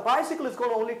 Because a bicycle is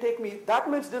going to only take me that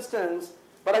much distance,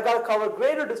 but I got to cover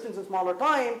greater distance in smaller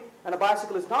time, and a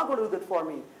bicycle is not going to do that for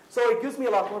me. So it gives me a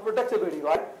lot more productivity,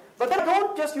 right? But then I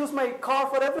don't just use my car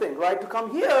for everything, right? To come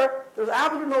here, there's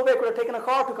absolutely no way I could have taken a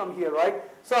car to come here, right?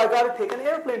 So I got to take an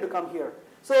airplane to come here.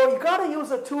 So you got to use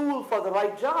a tool for the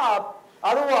right job.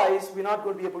 Otherwise, we're not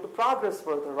going to be able to progress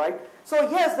further, right? So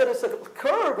yes, there is a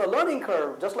curve, a learning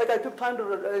curve. Just like I took time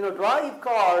to drive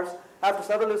cars after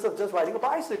several years of just riding a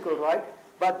bicycle, right?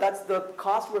 But that's the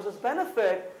cost versus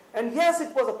benefit. And yes,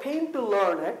 it was a pain to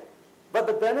learn it, but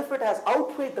the benefit has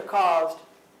outweighed the cost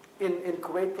in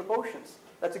great proportions.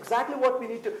 That's exactly what we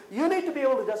need to. You need to be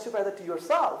able to justify that to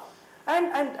yourself.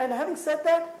 And having said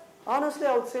that, honestly,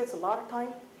 I would say it's a lot of time.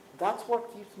 That's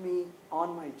what keeps me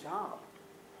on my job.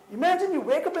 Imagine you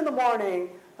wake up in the morning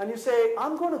and you say,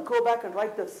 I'm going to go back and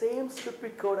write the same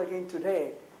stupid code again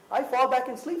today. I fall back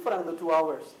and sleep for another 2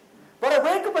 hours. But I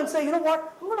wake up and say, you know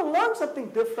what? I'm going to learn something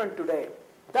different today.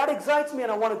 That excites me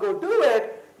and I want to go do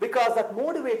it because that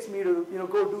motivates me to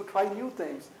go try new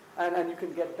things. And you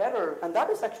can get better. And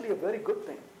that is actually a very good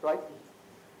thing, right?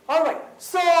 All right.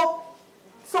 So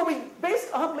we please.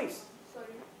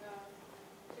 Sorry.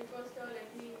 First, let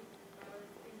me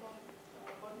inform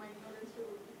about my ignorance to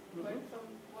but from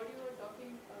what you were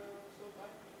talking so far,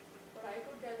 what I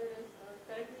could gather is,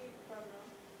 correct me if I'm wrong,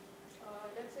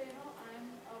 let's say, I am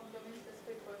a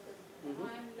domain-specific person.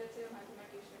 I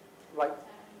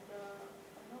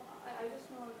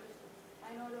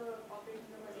the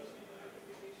operations of addition and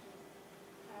multiplication.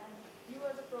 And you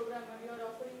as a programmer, you are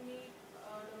offering me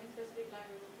a domain-specific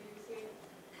language. Okay, you say,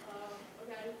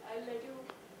 okay, I'll let you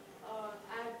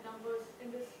add numbers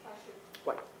in this fashion.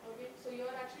 Right. Okay, so you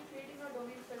are actually creating a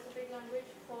domain-specific language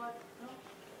for,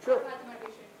 Sure. for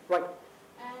mathematician. Right.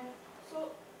 And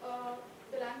so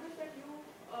the language that you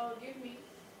give me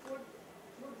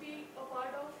would be a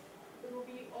part of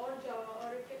Ruby or Java,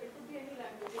 or it could be any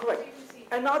language. Correct. Even C.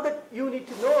 And now that you need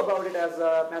to know about it as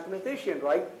a mathematician,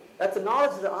 right? That's a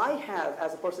knowledge that I have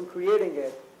as a person creating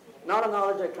it, not a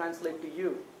knowledge I translate to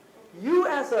you. You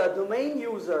as a domain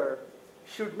user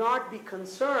should not be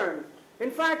concerned.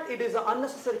 In fact, it is an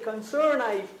unnecessary concern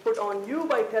I put on you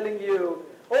by telling you,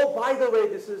 oh, by the way,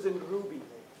 this is in Ruby.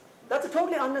 That's a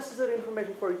totally unnecessary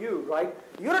information for you, right?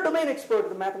 You're a domain expert,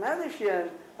 the mathematician,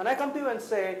 and I come to you and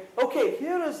say, okay,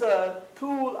 here is a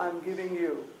tool I'm giving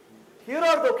you. Here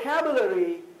are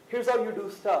vocabulary, here's how you do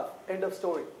stuff. End of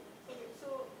story. Okay,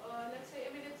 so let's say,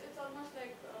 I mean, it's almost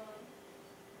like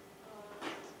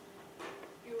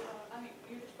you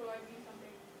just provide me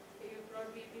something, you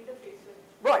provide me an interface with.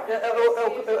 Right,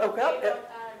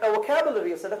 a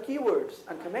vocabulary, a set of keywords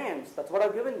and commands. That's what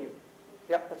I've given you.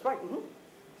 Yeah, that's right. Mm-hmm.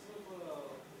 So for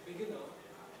a beginner,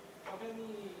 how can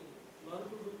he learn to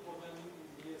do programming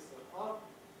in DSL or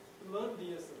to learn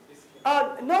DSL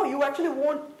basically? No, you actually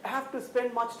won't have to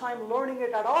spend much time learning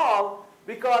it at all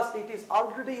because it is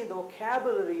already in the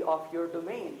vocabulary of your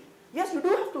domain. Yes, you do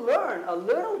have to learn a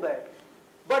little bit.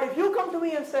 But if you come to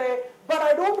me and say, but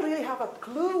I don't really have a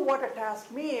clue what a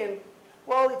task means,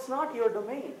 well, it's not your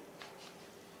domain.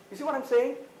 You see what I'm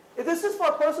saying? If this is for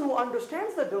a person who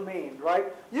understands the domain, right?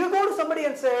 You go to somebody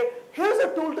and say, here's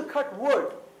a tool to cut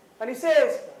wood. And he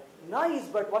says, nice,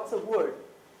 but what's a wood?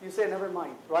 You say, never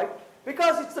mind, right?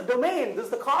 Because it's the domain. This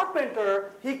is the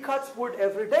carpenter. He cuts wood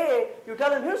every day. You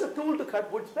tell him, here's a tool to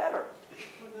cut woods better.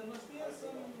 But there must be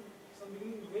some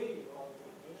beginning way or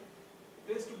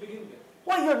place to begin with.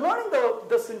 Well, you're learning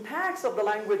the syntax of the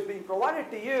language being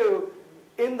provided to you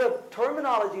in the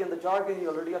terminology and the jargon you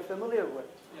already are familiar with.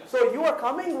 Yeah. So you are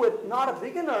coming with not a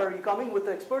beginner, you're coming with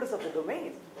the expertise of the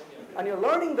domain. And you're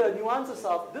learning the nuances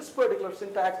of this particular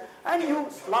syntax. And you,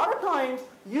 a lot of times,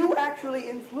 you actually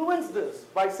influence this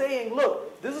by saying,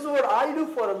 look, this is what I do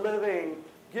for a living.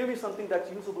 Give me something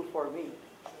that's usable for me.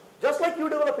 Just like you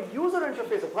develop a user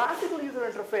interface, a graphical user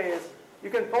interface, you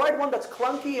can provide one that's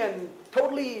clunky and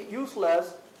totally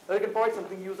useless, or you can provide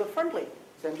something user-friendly.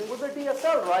 Same thing with the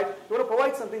DSL, right? You want to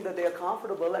provide something that they are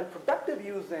comfortable and productive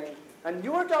using. And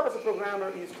your job as a programmer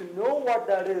is to know what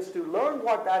that is, to learn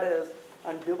what that is,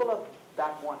 and develop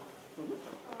that one. Mm-hmm.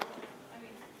 I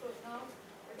mean, so now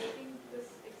taking this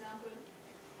example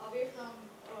away from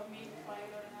a makefile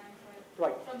or an anfile,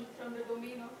 Right. from the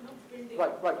domain of building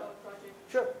Right. project.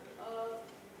 Sure.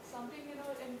 Something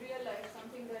in real life,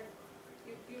 something that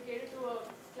you get it to a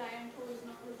client who's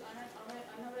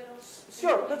unaware of.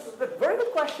 Sure, that's a very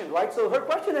good question, right? So her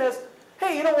question is,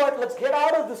 hey, you know what, let's get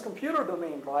out of this computer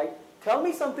domain, right? Tell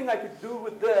me something I could do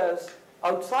with this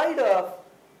outside of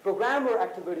programmer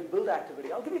activity, build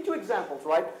activity. I'll give you two examples,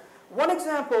 right? One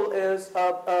example is,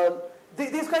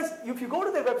 these guys, if you go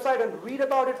to their website and read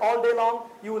about it all day long,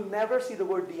 you will never see the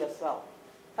word DSL.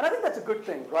 And I think that's a good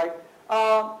thing, right?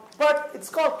 But it's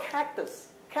called Cactus.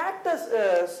 Cactus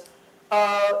is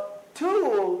a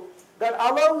tool that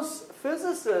allows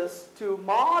physicists to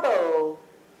model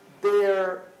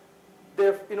their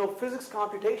physics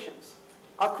computations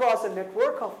across a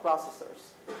network of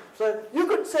processors. So you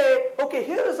could say, okay,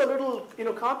 here is a little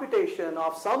computation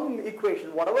of some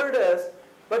equation, whatever it is,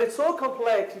 but it's so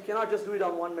complex you cannot just do it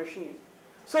on one machine.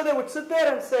 So they would sit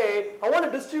there and say, I want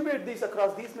to distribute these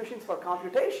across these machines for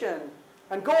computation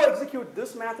and go execute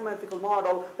this mathematical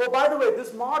model. Oh, by the way,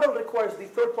 this model requires these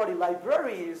third-party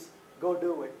libraries. Go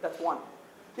do it. That's one.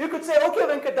 You could say, okay,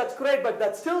 Venkat, that's great, but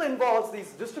that still involves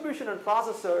these distribution and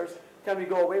processors. Can we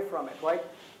go away from it, right?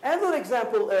 Another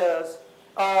example is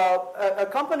a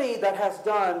company that has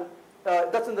done,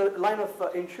 that's in the line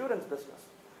of insurance business,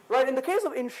 right? In the case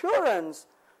of insurance,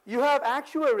 you have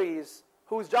actuaries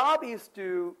whose job is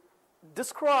to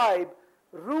describe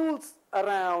rules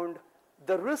around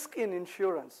the risk in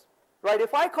insurance, right?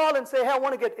 If I call and say, hey, I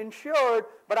want to get insured,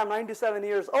 but I'm 97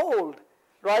 years old,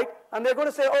 right? And they're going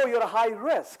to say, oh, you're a high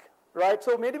risk, right?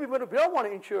 So maybe we don't want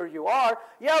to insure you. Or,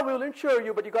 yeah, we'll insure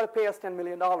you, but you got to pay us $10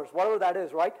 million, whatever that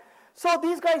is, right? So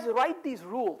these guys write these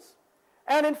rules.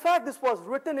 And in fact, this was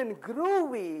written in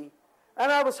Groovy.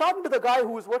 And I was talking to the guy who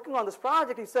was working on this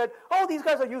project. He said, oh, these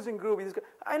guys are using Groovy.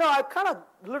 I know, I kind of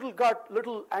got a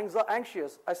little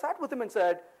anxious. I sat with him and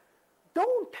said,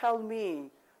 don't tell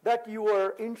me that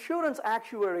your insurance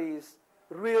actuaries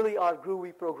really are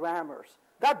groovy programmers.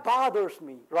 That bothers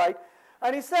me, right?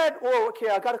 And he said, oh, okay,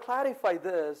 I got to clarify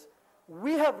this.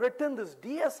 We have written this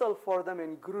DSL for them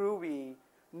in Groovy.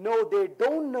 No, they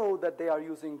don't know that they are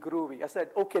using Groovy. I said,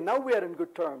 okay, now we are in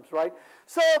good terms, right?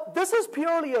 So this is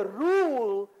purely a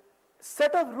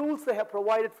set of rules they have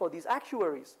provided for these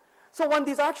actuaries. So when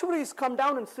these actuaries come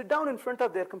down and sit down in front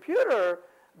of their computer,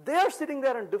 they're sitting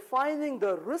there and defining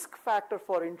the risk factor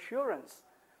for insurance.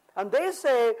 And they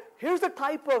say, here's the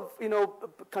type of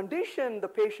condition the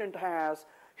patient has.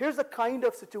 Here's the kind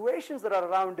of situations that are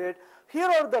around it. Here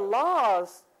are the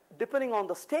laws depending on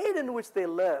the state in which they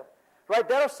live. Right?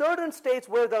 There are certain states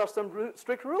where there are some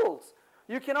strict rules.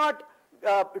 You cannot,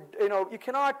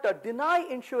 deny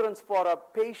insurance for a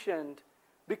patient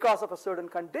because of a certain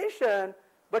condition,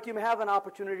 but you may have an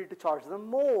opportunity to charge them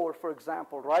more, for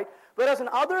example, right? Whereas in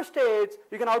other states,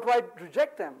 you can outright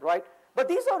reject them, right? But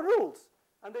these are rules.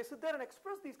 And they sit there and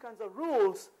express these kinds of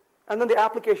rules, and then the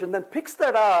application then picks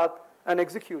that up and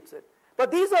executes it. But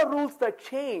these are rules that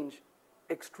change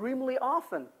extremely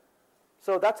often.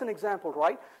 So that's an example,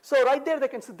 right? So right there, they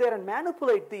can sit there and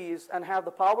manipulate these and have the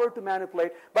power to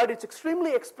manipulate, but it's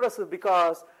extremely expressive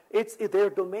because it's their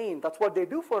domain. That's what they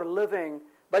do for a living,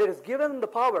 but it is given them the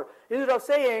power. Instead of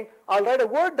saying, I'll write a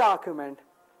Word document,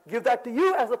 give that to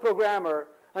you as a programmer,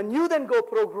 and you then go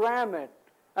program it,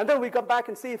 and then we come back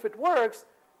and see if it works,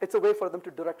 it's a way for them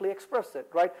to directly express it,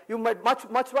 right? You might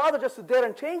much rather just sit there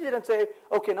and change it and say,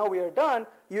 okay, now we are done.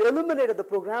 You eliminated the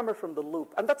programmer from the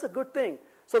loop, and that's a good thing.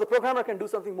 So the programmer can do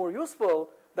something more useful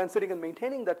than sitting and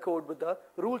maintaining that code with the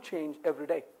rule change every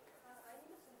day. I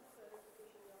need a simple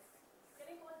clarification here. Can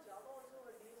I call Java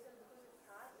also a DSL because it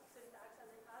has syntax and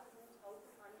it has rules how to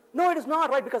handle it? No, it is not,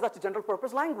 right, because that's a general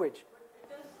purpose language. But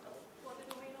it is for the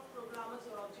domain of programmers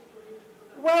or object-oriented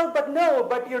programmers. Well,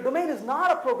 but your domain is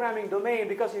not a programming domain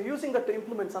because you're using that to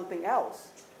implement something else,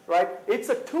 right? It's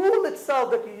a tool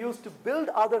itself that you use to build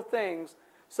other things.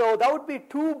 So that would be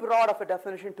too broad of a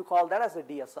definition to call that as a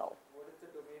DSL. What if the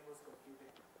domain was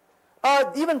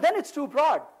computing? Even then it's too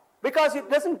broad because it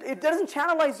doesn't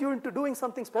channelize you into doing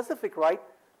something specific, right?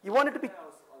 You want it to be... I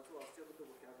also asked you about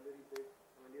the vocabulary bit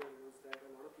earlier was that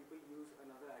a lot of people use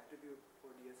another attribute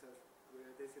for DSL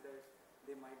where they say that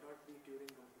they might not be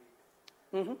Turing complete.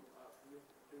 Mm-hmm.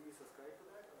 Do you subscribe to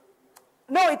that?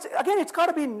 No, it's got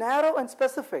to be narrow and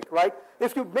specific, right?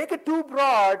 If you make it too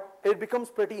broad, it becomes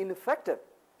pretty ineffective.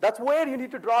 That's where you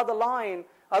need to draw the line,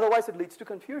 otherwise it leads to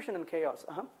confusion and chaos.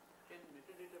 Can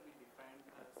metadata be defined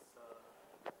as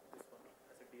this one,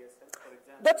 as a DSL, for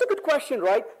example? That's a good question,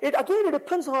 right? It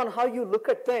depends on how you look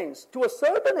at things. To a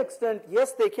certain extent,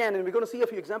 yes, they can, and we're going to see a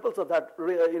few examples of that,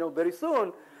 very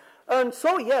soon. And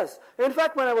so, yes. In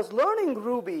fact, when I was learning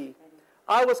Ruby,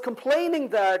 I was complaining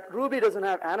that Ruby doesn't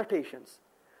have annotations.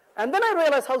 And then I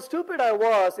realized how stupid I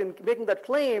was in making that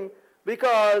claim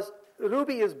because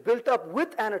Ruby is built up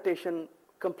with annotation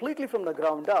completely from the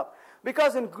ground up.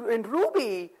 Because in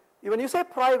Ruby, when you say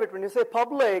private, when you say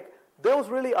public, those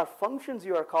really are functions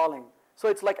you are calling. So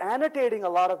it's like annotating a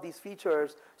lot of these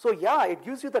features. So yeah, it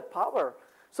gives you that power.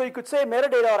 So you could say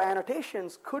metadata or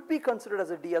annotations could be considered as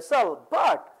a DSL,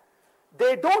 but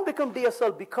they don't become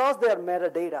DSL because they are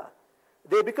metadata.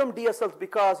 They become DSLs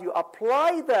because you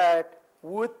apply that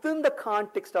within the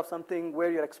context of something where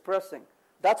you're expressing.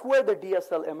 That's where the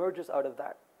DSL emerges out of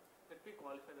that. Let me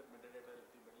qualify that metadata a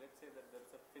little bit. Let's say that there's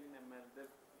a FinML. There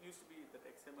used to be that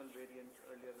XML variant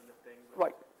earlier in the thing.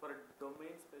 Right. For a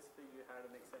domain specific, you had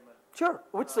an XML. Sure,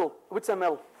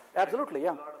 WITSML. Absolutely,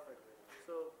 yeah. A lot of it.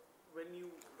 So when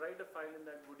you write a file in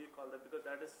that, would you call that? Because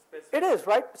that is specific. It is,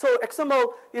 right? So XML,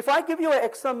 if I give you an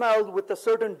XML with a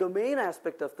certain domain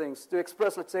aspect of things to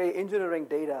express, let's say, engineering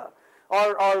data,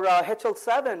 or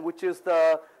HL7, which is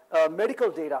the medical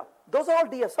data, those are all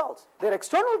DSLs. They're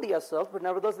external DSLs, but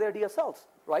nevertheless, they're DSLs,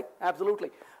 right?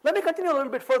 Absolutely. Let me continue a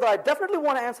little bit further. I definitely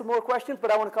want to answer more questions, but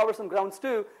I want to cover some grounds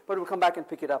too, but we'll come back and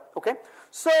pick it up, okay?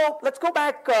 So let's go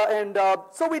back,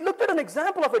 so we looked at an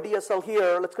example of a DSL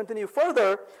here. Let's continue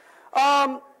further.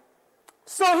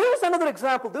 So here's another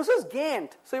example. This is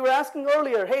Gantt. So you were asking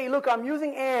earlier, hey, look, I'm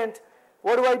using Ant.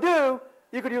 What do?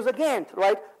 You could use a Gantt,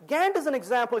 right? Gantt is an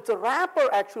example. It's a wrapper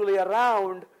actually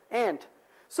around Ant.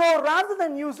 So rather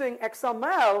than using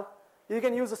XML, you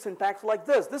can use a syntax like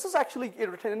this. This is actually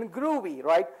written in Groovy,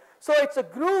 right? So it's a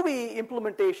Groovy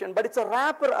implementation, but it's a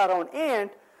wrapper around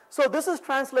Ant. So this is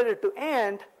translated to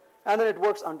Ant, and then it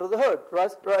works under the hood.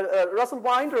 Russell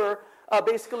Binder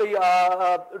basically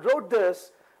wrote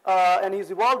this, and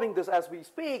he's evolving this as we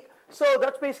speak. So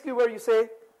that's basically where you say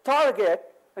target,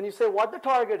 and you say what the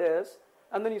target is,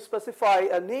 and then you specify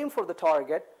a name for the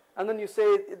target, and then you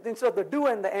say, instead of the do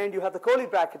and the end, you have the curly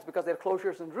brackets because they're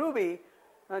closures in Ruby,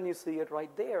 and you see it right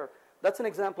there. That's an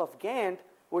example of Gantt,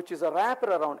 which is a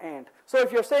wrapper around AND. So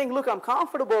if you're saying, look, I'm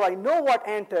comfortable, I know what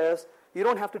AND is, you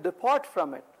don't have to depart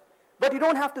from it. But you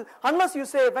don't have to, unless you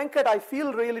say, Venkat, I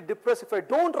feel really depressed if I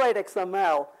don't write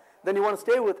XML, then you want to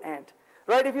stay with AND.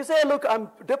 Right? If you say, look, I'm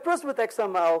depressed with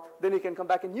XML, then you can come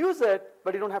back and use it,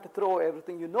 but you don't have to throw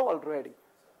everything you know already.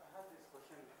 I have this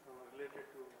question related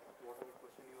to whatever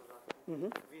question you were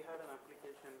asking. We had an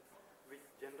application which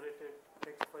generated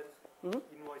text files,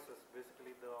 invoices,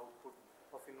 basically the output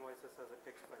of invoices as a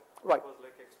text file. Right. It was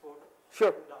like export.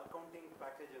 Sure. The accounting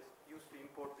packages used to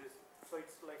import this. So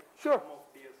it's like Sure. form of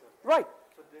DSL. Right.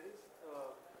 So there is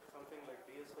something like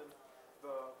DSL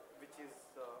which is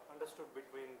understood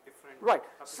between different Right.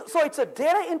 So it's a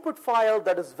data input file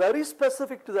that is very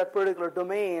specific to that particular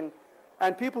domain,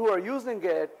 and people who are using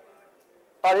it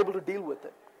are able to deal with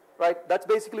it. Right? That's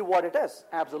basically what it is.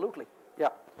 Absolutely. Yeah.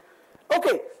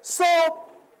 Okay. So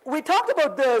we talked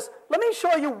about this. Let me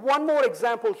show you one more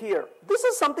example here. This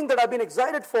is something that I've been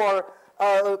excited for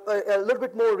a little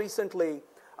bit more recently.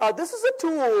 This is a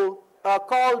tool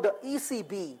called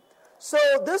ECB. So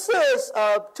this is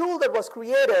a tool that was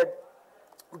created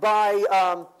by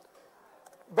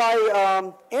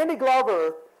Andy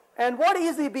Glover, and what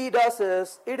ECB does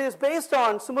is it is based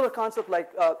on similar concept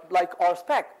like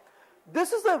RSpec.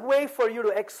 This is a way for you to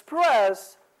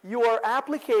express your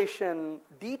application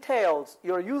details,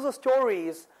 your user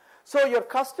stories, so your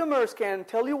customers can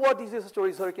tell you what these user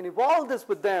stories are. You can evolve this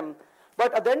with them,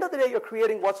 but at the end of the day, you're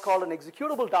creating what's called an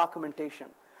executable documentation.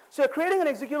 So you're creating an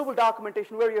executable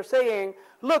documentation where you're saying,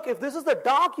 look, if this is the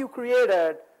doc you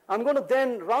created, I'm going to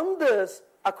then run this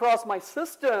across my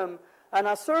system and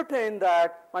ascertain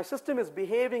that my system is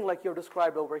behaving like you've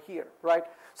described over here, right?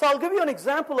 So I'll give you an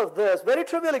example of this, very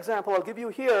trivial example I'll give you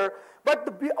here, but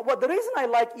the reason I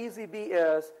like ECB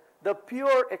is the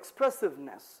pure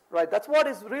expressiveness, right? That's what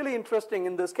is really interesting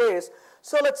in this case.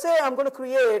 So let's say I'm going to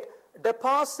create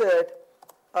deposit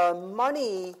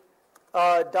money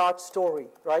dot story,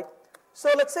 right? So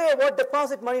let's say what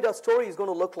deposit money dot story is going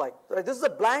to look like. Right? This is a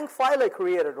blank file I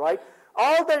created, right?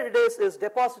 All that it is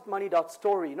deposit money dot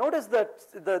story. Notice that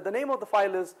the name of the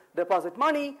file is deposit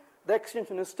money, the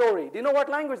extension is story. Do you know what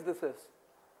language this is?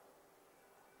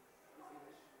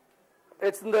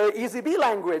 It's in the ECB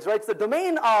language, right? It's the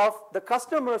domain of the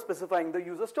customer specifying the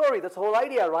user story. That's the whole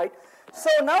idea, right? So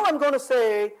now I'm going to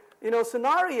say,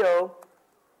 scenario,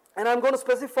 and I'm going to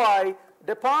specify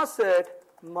deposit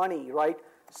money, right?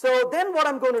 So then what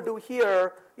I'm going to do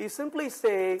here is simply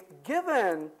say,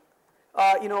 given,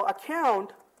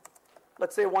 account,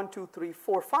 let's say 1, 2, 3,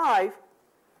 4, 5,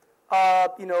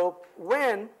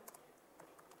 when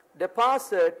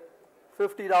deposit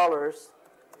 $50,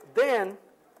 then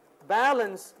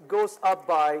balance goes up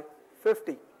by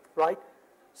 50, right?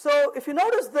 So if you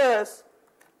notice this,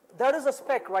 that is a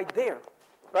spec right there,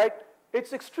 right?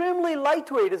 It's extremely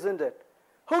lightweight, isn't it?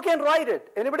 Who can write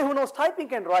it? Anybody who knows typing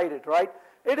can write it, right?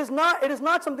 It is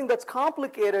not something that's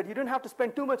complicated. You didn't have to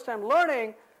spend too much time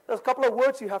learning. There's a couple of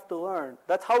words you have to learn.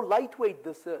 That's how lightweight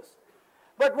this is.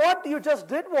 But what you just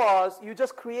did was you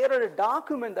just created a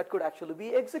document that could actually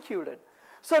be executed.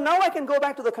 So now I can go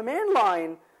back to the command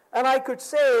line and I could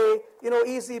say,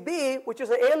 ECB, which is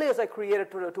an alias I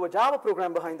created to a Java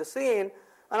program behind the scene,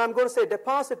 and I'm going to say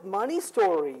deposit money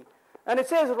story. And it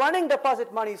says running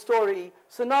deposit money story,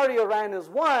 scenario ran is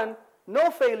 1,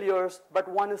 no failures, but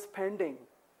 1 is pending.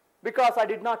 Because I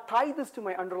did not tie this to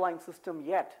my underlying system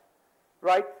yet,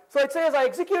 right? So it says I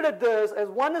executed this as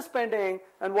 1 is pending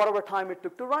and whatever time it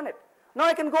took to run it. Now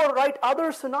I can go write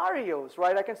other scenarios,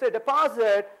 right? I can say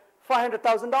deposit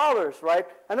 $500,000, right?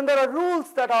 And then there are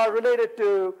rules that are related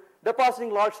to depositing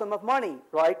large sum of money,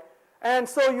 right? And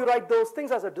so you write those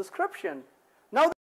things as a description. Now